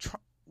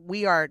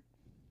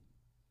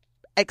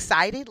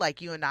excited, like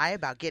you and I,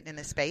 about getting in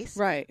this space.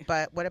 Right.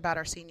 But what about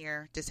our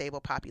senior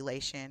disabled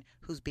population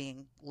who's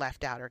being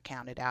left out or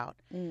counted out?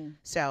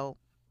 So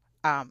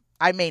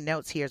I made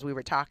notes here as we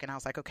were talking. I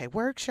was like, okay,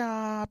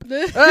 workshop.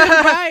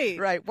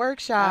 Right,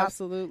 workshop.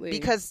 Absolutely.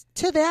 Because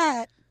to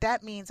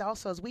that means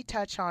also as we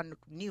touch on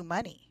new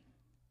money,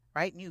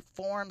 right? New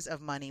forms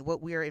of money.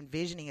 What we are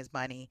envisioning as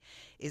money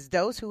is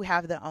those who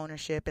have the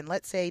ownership and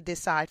let's say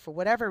decide for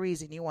whatever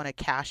reason you want to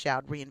cash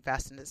out,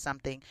 reinvest into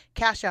something.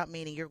 Cash out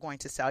meaning you're going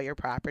to sell your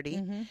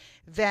property.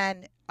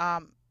 Then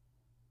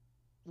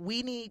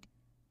we need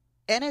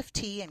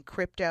NFT and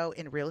crypto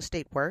in real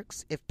estate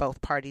works if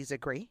both parties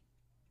agree.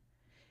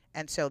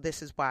 And so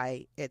this is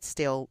why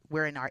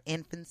we're in our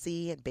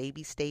infancy and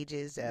baby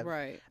stages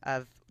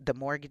of the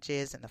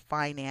mortgages and the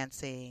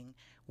financing.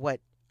 What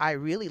I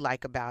really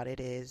like about it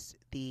is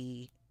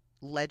the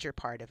ledger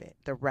part of it,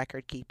 the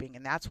record keeping.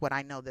 And that's what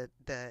I know that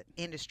the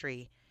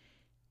industry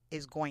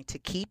is going to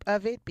keep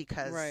of it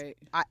because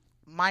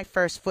my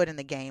first foot in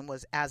the game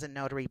was as a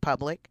notary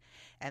public.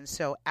 And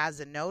so as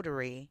a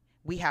notary,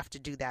 we have to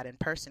do that in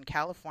person.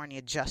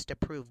 California just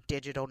approved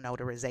digital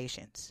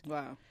notarizations.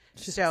 Wow.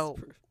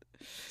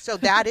 So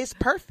that is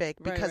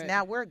perfect because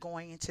now we're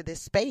going into this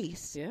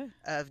space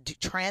of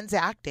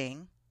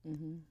transacting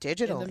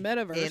digitally. In the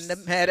metaverse. In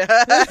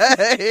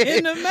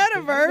the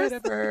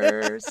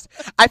metaverse.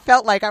 I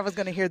felt like I was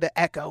going to hear the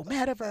echo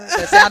metaverse,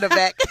 the sound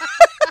effect.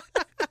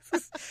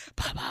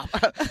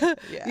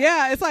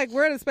 Yeah, it's like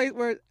we're in a space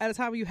where at a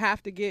time you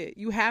have to get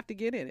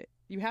in it.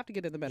 You have to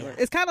get in the metaverse. Yeah.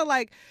 It's kind of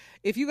like,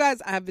 if you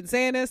guys, I've been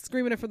saying this,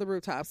 screaming it from the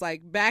rooftops,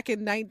 like back in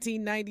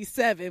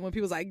 1997 when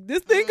people was like,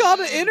 this thing called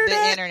the internet.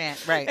 The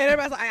internet, right. And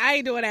everybody's like, I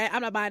ain't doing that.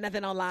 I'm not buying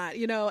nothing online,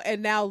 you know.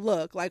 And now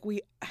look, like,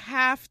 we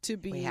have to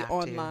be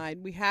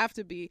online. We have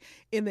to be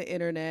in the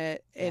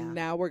internet. And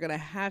now we're going to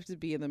have to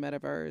be in the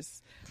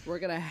metaverse. We're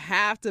going to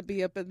have to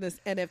be up in this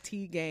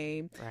NFT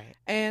game. Right.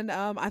 And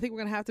I think we're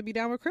going to have to be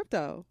down with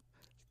crypto.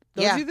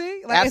 Don't you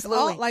think? Like,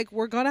 absolutely. It's all, like,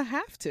 we're going to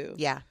have to.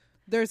 Yeah.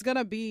 There's going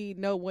to be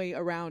no way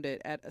around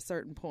it at a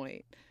certain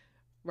point,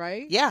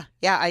 right? Yeah,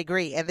 I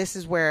agree. And this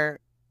is where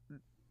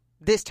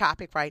this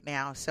topic right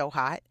now is so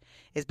hot,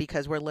 is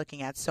because we're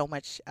looking at so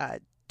much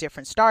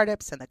different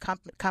startups and the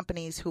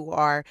companies who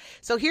are.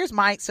 So here's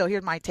my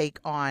take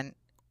on.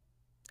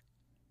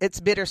 It's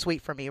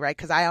bittersweet for me, right?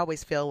 Because I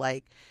always feel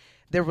like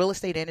the real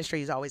estate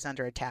industry is always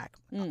under attack.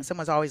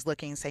 Someone's always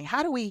looking and saying,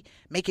 how do we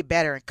make it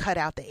better and cut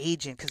out the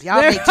agent? Because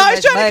y'all make too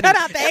much money. Cut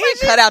out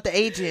the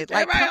agent.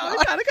 Like,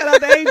 trying to cut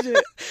out the agent.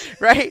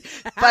 Right?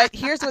 But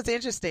here's what's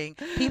interesting.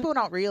 People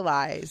don't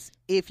realize,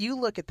 if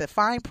you look at the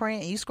fine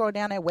print and you scroll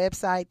down that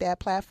website, that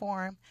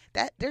platform,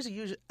 that there's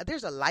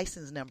a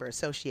license number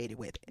associated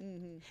with it.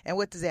 Mm-hmm. And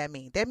what does that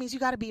mean? That means you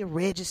got to be a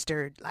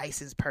registered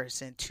licensed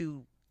person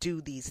to do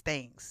these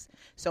things.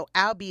 So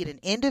albeit an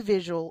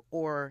individual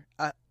or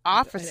an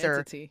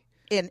officer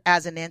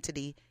as an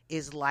entity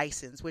is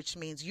licensed, which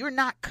means you're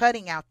not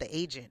cutting out the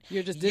agent.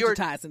 You're just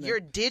digitizing them.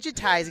 You're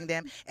digitizing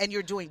them, and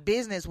you're doing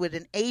business with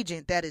an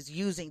agent that is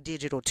using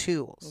digital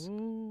tools.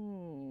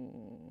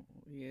 Ooh.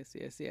 Yes.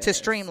 To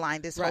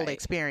streamline this whole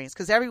experience,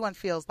 because everyone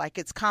feels like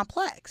it's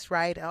complex,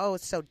 right? Oh,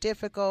 it's so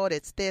difficult.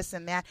 It's this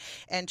and that.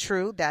 And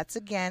true, that's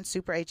again,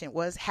 Super Agent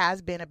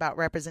has been about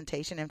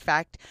representation. In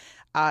fact,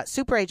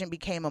 Super Agent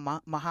became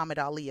a Muhammad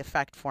Ali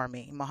effect for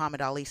me.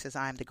 Muhammad Ali says,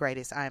 "I am the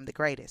greatest. I am the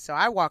greatest." So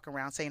I walk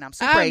around saying I'm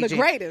Super Agent. I'm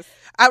the greatest.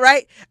 All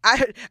right.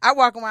 I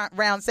walk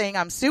around saying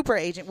I'm Super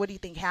Agent. What do you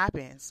think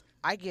happens?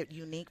 I get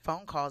unique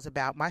phone calls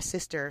about my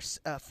sister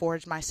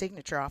forged my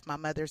signature off my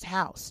mother's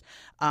house.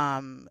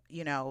 I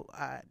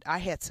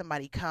had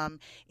somebody come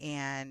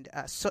and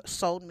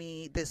sold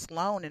me this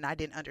loan, and I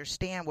didn't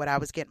understand what I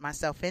was getting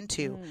myself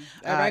into.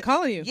 Everybody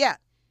calling you. Yeah.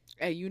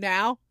 Hey, you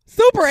now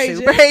Super Agent.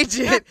 Super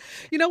Agent.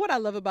 You know what I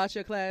love about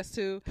your class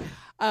too?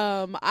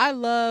 I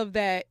love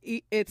that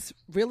it's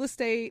real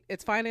estate,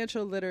 it's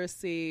financial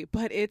literacy,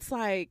 but it's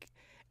like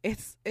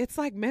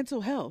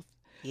mental health.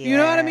 Yes. You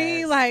know what I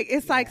mean? Like,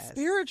 it's like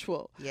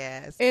spiritual.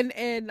 Yes.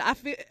 And I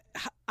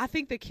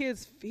think the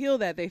kids feel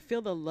that. They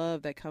feel the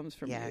love that comes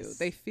from you.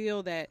 They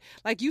feel that,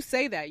 like, you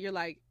say that, you're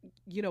like,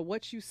 you know,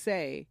 what you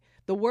say,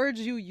 the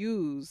words you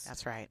use,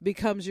 that's right,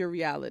 becomes your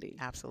reality.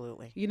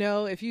 Absolutely. You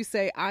know, if you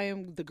say I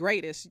am the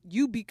greatest,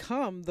 you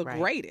become the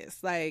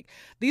greatest. Like,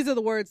 these are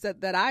the words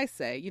that I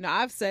say. You know,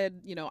 I've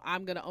said, you know,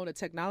 I'm going to own a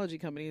technology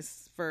company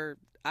for,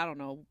 I don't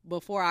know,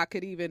 before I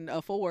could even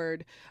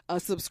afford a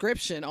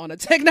subscription on a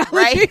technology.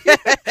 Right.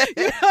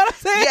 You know what I'm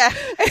saying? Yeah.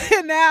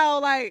 And now,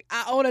 like,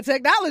 I own a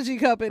technology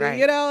company. Right.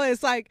 You know,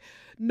 it's like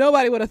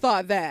nobody would have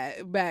thought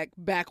that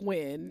back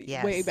when,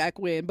 way back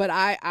when. But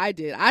I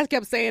did. I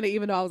kept saying it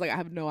even though I was like, I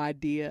have no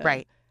idea.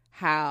 Right.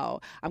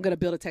 How I'm going to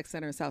build a tech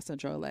center in South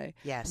Central LA.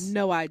 Yes.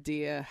 No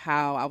idea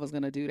how I was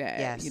going to do that.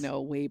 Yes. You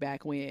know, way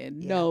back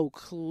when. Yeah. No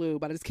clue,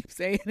 but I just keep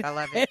saying it. I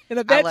love it. And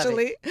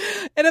eventually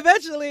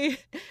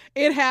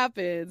it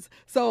happens.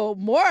 So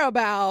more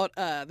about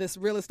this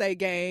real estate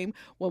game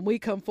when we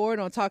come forward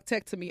on Talk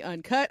Tech to Me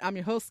Uncut. I'm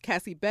your host,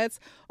 Cassie Betts,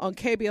 on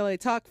KBLA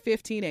Talk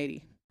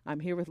 1580.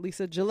 I'm here with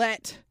Lisa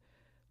Gillet.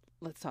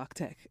 Let's talk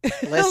tech.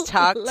 Let's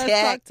talk tech.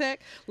 Let's talk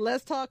tech.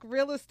 Let's talk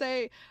real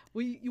estate.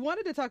 You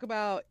wanted to talk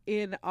about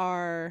in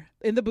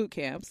the boot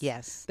camps.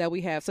 Yes. That we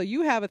have. So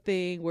you have a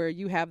thing where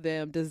you have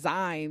them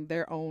design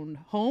their own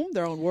home,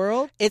 their own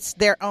world. It's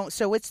their own.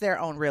 So it's their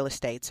own real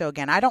estate. So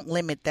again, I don't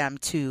limit them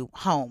to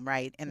home,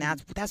 right? And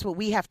that's what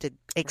we have to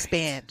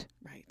expand.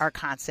 Right. Our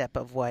concept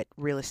of what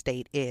real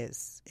estate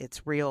is.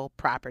 It's real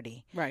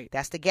property. Right.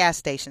 That's the gas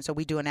station. So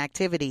we do an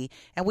activity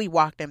and we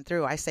walk them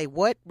through. I say,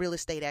 what real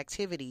estate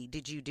activity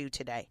did you do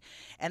today?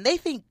 And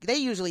they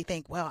usually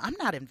think, well, I'm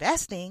not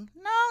investing.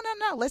 No.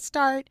 Let's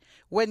start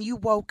when you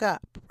woke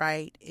up,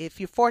 right? If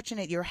you're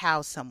fortunate, you're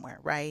housed somewhere,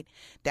 right?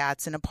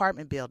 That's an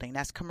apartment building.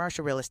 That's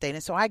commercial real estate.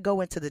 And so I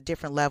go into the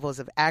different levels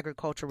of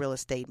agricultural real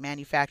estate,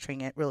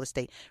 manufacturing real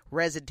estate,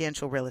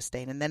 residential real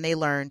estate. And then they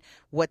learn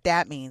what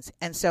that means.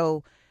 And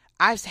so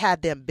I've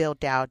had them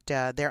build out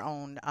their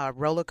own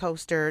roller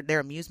coaster, their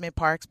amusement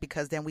parks,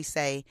 because then we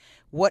say,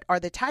 what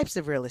are the types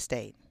of real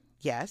estate?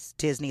 Yes,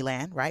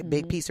 Disneyland, right? Mm-hmm.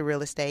 Big piece of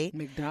real estate.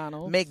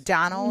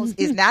 McDonald's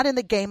is not in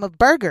the game of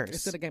burgers.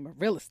 It's in the game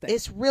of real estate.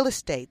 It's real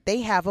estate.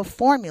 They have a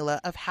formula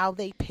of how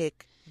they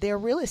pick their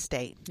real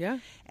estate. Yeah.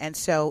 And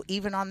so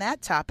even on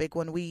that topic,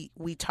 when we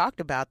talked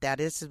about that,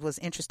 this was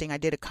interesting. I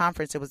did a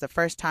conference. It was the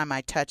first time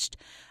I touched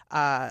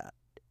I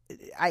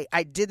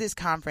did this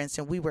conference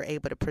and we were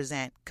able to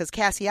present, because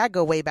Cassie, I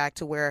go way back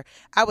to where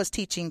I was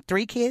teaching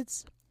 3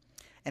 kids,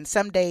 and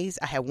some days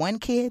I had 1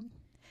 kid,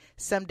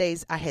 some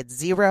days I had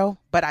 0,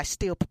 but I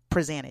still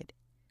presented.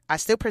 I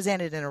still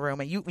presented in a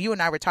room, and you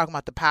and I were talking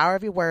about the power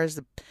of your words,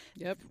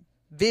 Yep.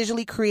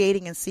 visually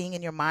creating and seeing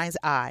in your mind's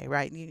eye,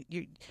 right?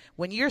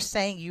 When you're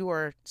saying you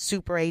are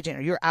super agent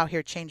or you're out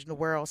here changing the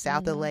world,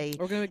 South LA,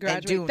 we're going to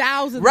graduate doing,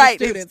 thousands right,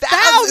 of students.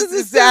 Thousands, of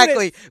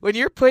exactly. students. When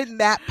you're putting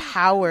that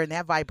power and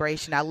that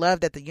vibration, I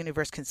love that the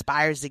universe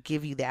conspires to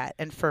give you that.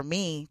 And for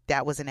me,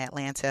 that was in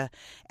Atlanta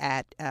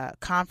at a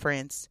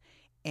conference,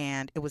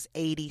 and it was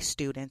 80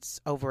 students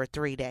over a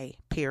 3-day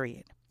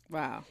period.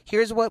 Wow.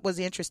 Here's what was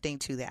interesting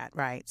to that,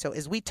 right? So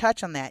as we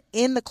touch on that,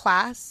 in the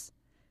class,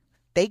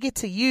 they get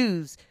to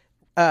use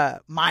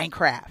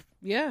Minecraft.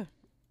 Yeah.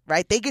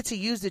 Right? They get to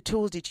use the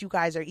tools that you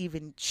guys are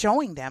even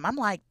showing them. I'm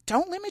like,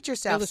 don't limit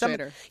yourself.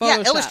 Illustrator.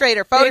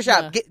 Illustrator,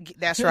 Photoshop.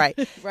 That's right.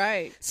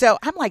 Right. So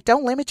I'm like,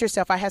 don't limit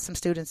yourself. I had some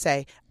students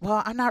say,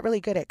 well, I'm not really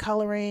good at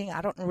coloring.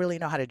 I don't really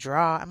know how to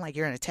draw. I'm like,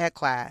 you're in a tech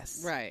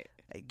class. Right.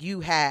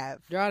 You have.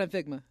 Draw in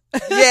Figma.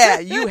 Yeah,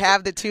 you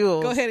have the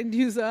tools. Go ahead and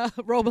use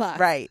Roblox.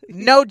 Right.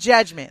 No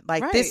judgment.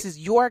 Like, right. This is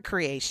your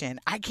creation.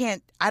 I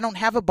don't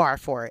have a bar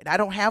for it. I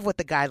don't have what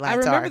the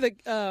guidelines are. I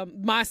remember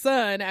my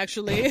son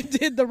actually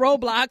did the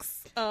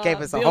Roblox. Gave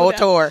us a whole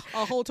tour.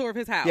 A whole tour of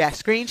his house. Yeah,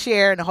 screen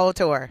share and a whole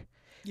tour.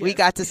 Yes. We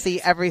got to see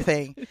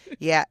everything.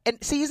 Yeah. And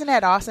see, isn't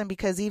that awesome?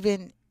 Because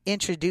even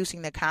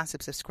introducing the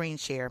concepts of screen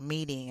share,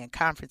 meeting, and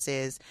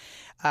conferences,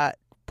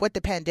 what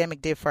the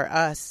pandemic did for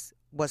us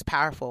was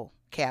powerful,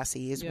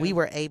 Cassie, is we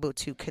were able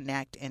to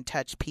connect and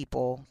touch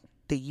people,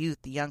 the youth,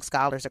 the young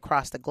scholars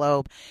across the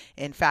globe.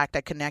 In fact,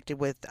 I connected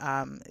with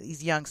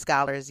these young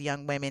scholars,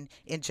 young women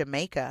in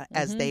Jamaica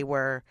as they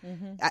were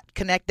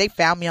They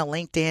found me on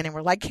LinkedIn and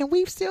were like, "Can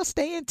we still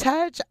stay in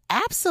touch?"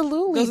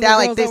 Absolutely. Those are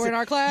the girls that were in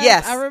our class.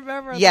 Yes, I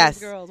remember those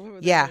girls. What were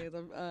yeah,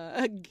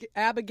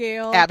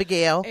 Abigail,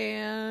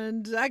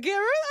 and I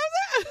can't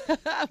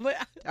remember.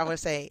 I want to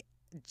say.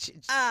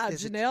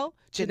 Janelle.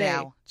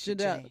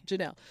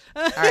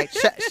 All right.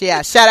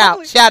 Shout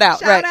out. Shout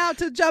out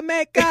to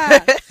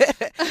Jamaica.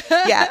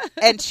 Yeah.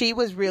 And she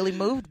was really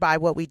moved by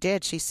what we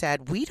did. She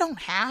said, we don't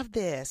have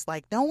this.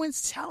 Like, no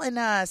one's telling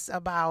us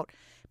about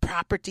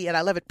property. And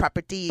I love it.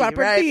 Property.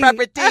 Right?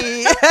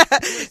 Property.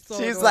 So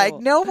She's cool. like,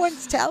 no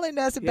one's telling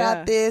us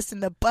about this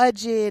and the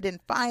budget and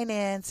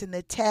finance and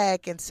the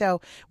tech. And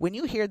so when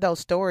you hear those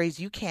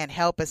stories, you can't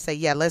help but say,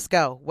 yeah, let's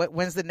go.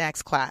 When's the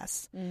next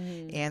class?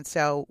 And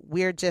so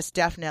we're just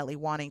definitely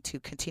wanting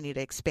to continue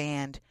to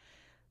expand,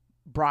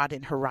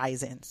 broaden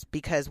horizons,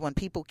 because when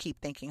people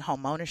keep thinking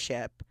home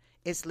ownership,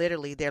 it's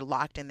literally they're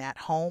locked in that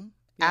home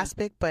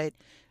aspect, but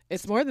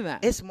it's more than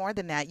that. It's more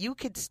than that. You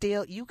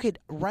could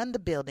run the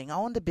building,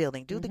 own the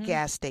building, do the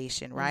gas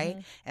station, right?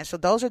 And so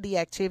those are the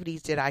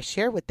activities that I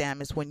share with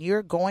them is when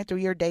you're going through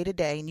your day to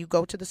day and you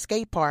go to the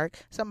skate park,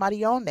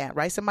 somebody owns that,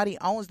 right? Somebody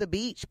owns the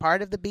beach,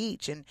 part of the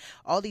beach, and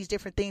all these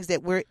different things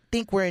that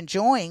think we're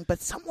enjoying,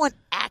 but someone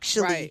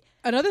actually right.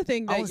 Another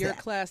thing that your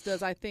class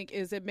does, I think,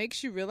 is it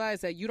makes you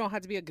realize that you don't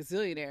have to be a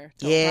gazillionaire.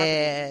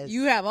 Yes.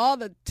 You have all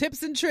the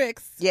tips and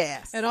tricks.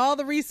 Yes. And all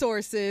the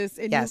resources,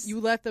 and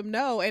you let them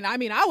know. And I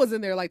mean, I was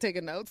in there like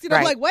taking notes.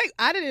 Right. Like, wait,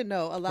 I didn't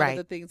know a lot of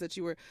the things that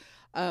you were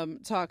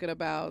talking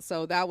about.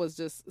 So that was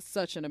just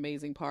such an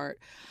amazing part.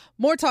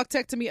 More Talk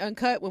Tech to Me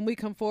Uncut when we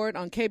come forward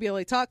on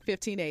KBLA Talk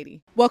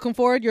 1580. Welcome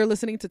forward. You're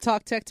listening to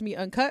Talk Tech to Me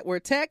Uncut, where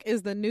tech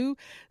is the new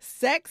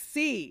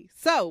sexy.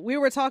 So we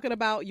were talking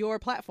about your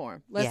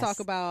platform. Let's talk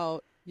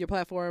about your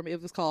platform.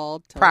 It was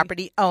called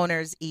Property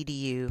Owners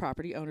EDU.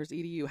 Property Owners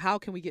EDU. How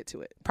can we get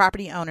to it?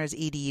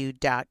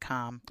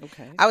 PropertyOwnersEDU.com.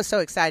 Okay. I was so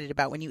excited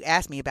about when you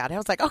asked me about it. I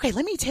was like, okay,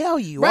 let me tell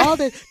you all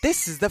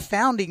this is the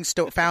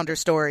founder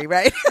story,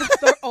 right?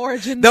 The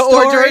origin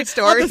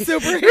story. Of the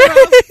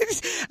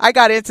superhero. I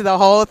got into the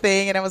whole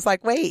thing and I was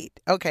like, wait,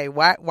 okay,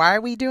 why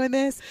are we doing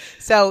this?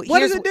 So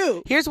what does it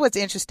do? Here's what's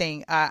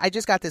interesting. I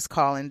just got this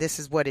call and this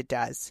is what it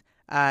does.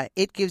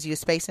 It gives you a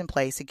space and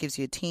place. It gives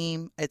you a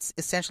team. It's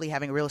essentially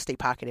having a real estate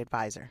pocket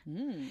advisor.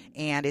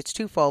 And it's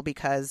twofold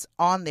because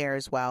on there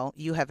as well,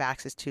 you have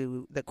access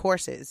to the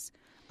courses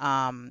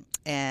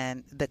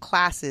and the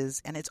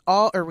classes, and it's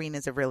all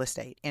arenas of real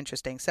estate.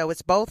 Interesting. So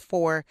it's both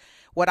for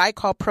what I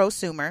call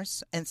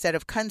prosumers instead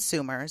of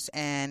consumers.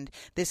 And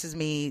this is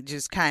me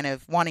just kind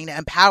of wanting to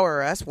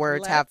empower us.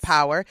 Words have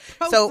power.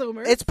 So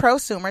it's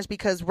prosumers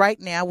because right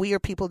now we are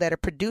people that are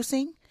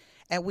producing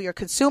and we are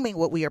consuming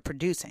what we are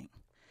producing.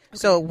 Okay.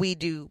 So we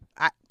do,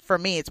 for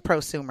me, it's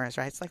prosumers,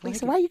 right? It's like,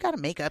 Lisa, why you got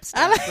to make up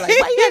stuff? Like,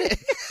 why you gotta...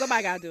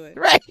 Somebody got to do it.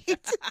 Right.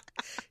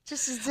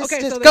 just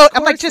so go.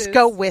 I'm like, just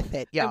go with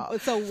it, y'all.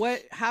 So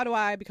how do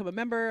I become a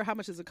member? How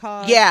much does it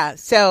cost? Yeah.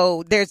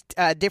 So there's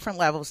different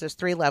levels. There's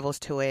 3 levels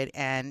to it,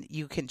 and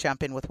you can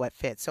jump in with what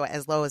fits. So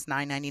as low as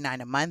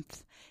 $9.99 a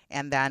month.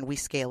 And then we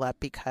scale up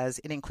because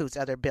it includes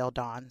other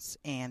build-ons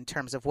in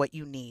terms of what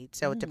you need.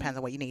 So it depends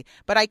on what you need.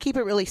 But I keep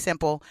it really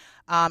simple.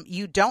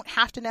 You don't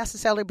have to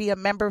necessarily be a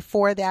member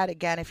for that.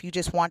 Again, if you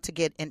just want to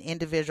get an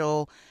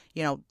individual,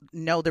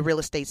 know the real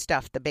estate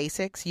stuff, the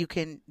basics, you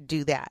can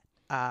do that.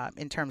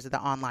 in terms of the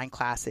online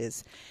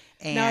classes.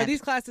 And now, are these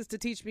classes to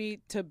teach me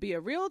to be a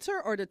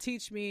realtor or to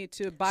teach me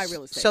to buy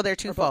real estate? So they're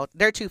twofold.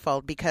 They're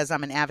twofold because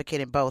I'm an advocate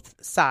in both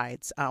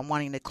sides,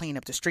 wanting to clean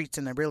up the streets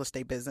in the real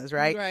estate business,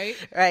 right?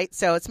 Right.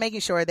 So it's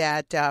making sure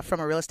that from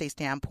a real estate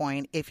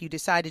standpoint, if you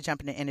decide to jump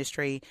into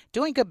industry,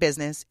 doing good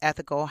business,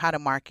 ethical, how to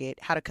market,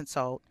 how to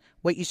consult,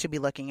 what you should be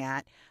looking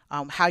at,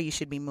 how you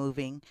should be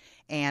moving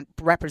and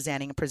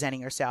representing and presenting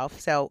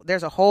yourself. So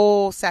there's a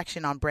whole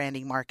section on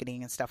branding,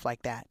 marketing, and stuff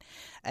like that.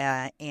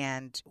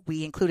 And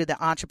we included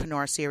the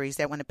entrepreneur series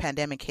that when the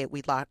pandemic hit,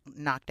 we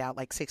knocked out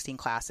like 16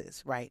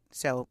 classes, right?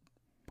 So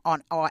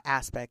on all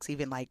aspects,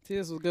 even like... See,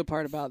 this was a good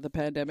part about the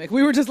pandemic.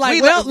 We were just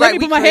like, let me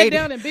put my head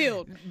down and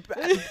build.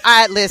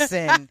 I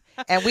listen.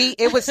 And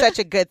it was such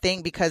a good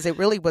thing because it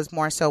really was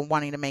more so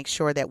wanting to make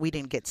sure that we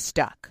didn't get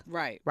stuck.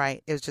 Right.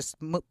 It was just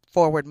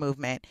forward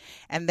movement.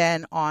 And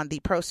then on the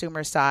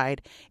prosumer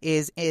side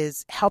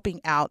is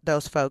helping out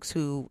those folks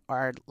who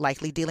are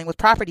likely dealing with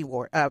property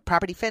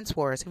fence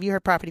wars. Have you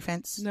heard property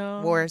fence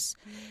wars?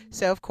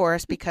 So of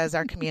course, because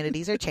our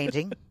communities are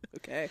changing.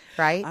 Okay.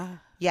 Right?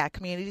 Yeah,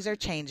 communities are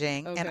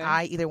changing. Okay. And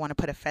I either want to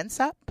put a fence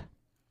up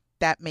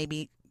that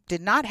maybe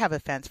did not have a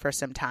fence for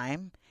some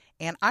time,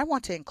 and I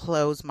want to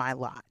enclose my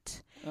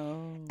lot.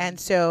 Oh. And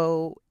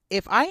so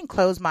if I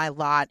enclose my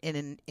lot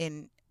in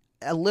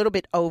a little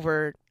bit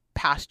over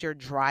past your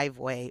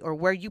driveway or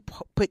where you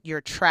put your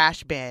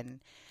trash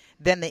bin,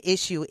 then the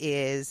issue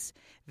is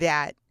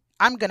that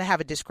I'm going to have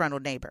a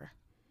disgruntled neighbor.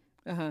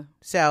 Uh-huh.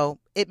 So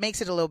it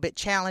makes it a little bit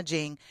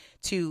challenging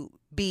to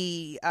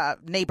be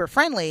neighbor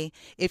friendly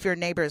if your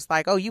neighbor is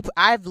like,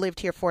 I've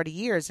lived here 40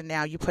 years and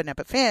now you're putting up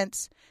a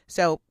fence.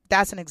 So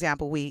that's an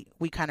example. We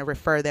kind of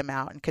refer them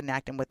out and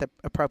connect them with the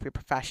appropriate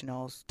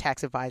professionals,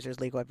 tax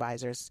advisors, legal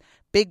advisors.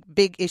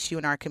 Big issue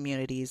in our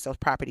communities, those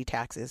property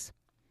taxes.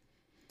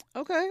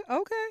 Okay.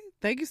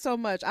 Thank you so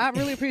much. I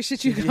really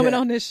appreciate you coming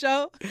on this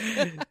show.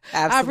 Absolutely.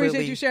 I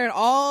appreciate you sharing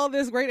all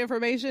this great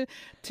information.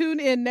 Tune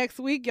in next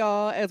week,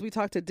 y'all, as we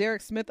talk to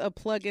Derek Smith of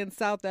Plug-in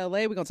South LA.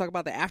 We're going to talk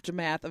about the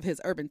aftermath of his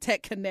Urban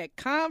Tech Connect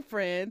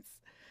conference.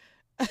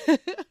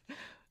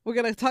 We're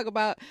going to talk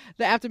about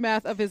the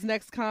aftermath of his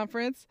next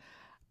conference.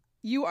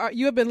 You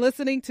have been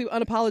listening to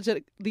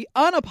the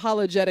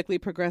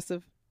Unapologetically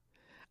Progressive.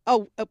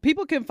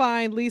 People can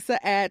find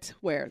Lisa at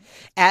where?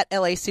 At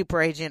LA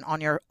Super Agent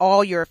on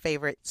all your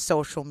favorite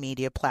social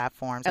media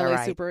platforms. LA all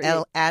right.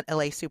 Super at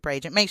LA Super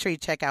Agent. Make sure you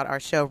check out our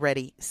show,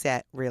 Ready,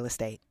 Set, Real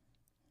Estate.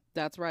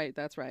 That's right.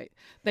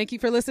 Thank you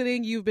for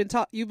listening. You've been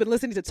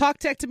listening to Talk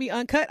Tech to Me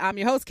Uncut. I'm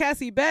your host,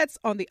 Cassie Betts,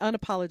 on the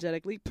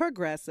Unapologetically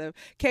Progressive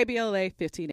KBLA 15.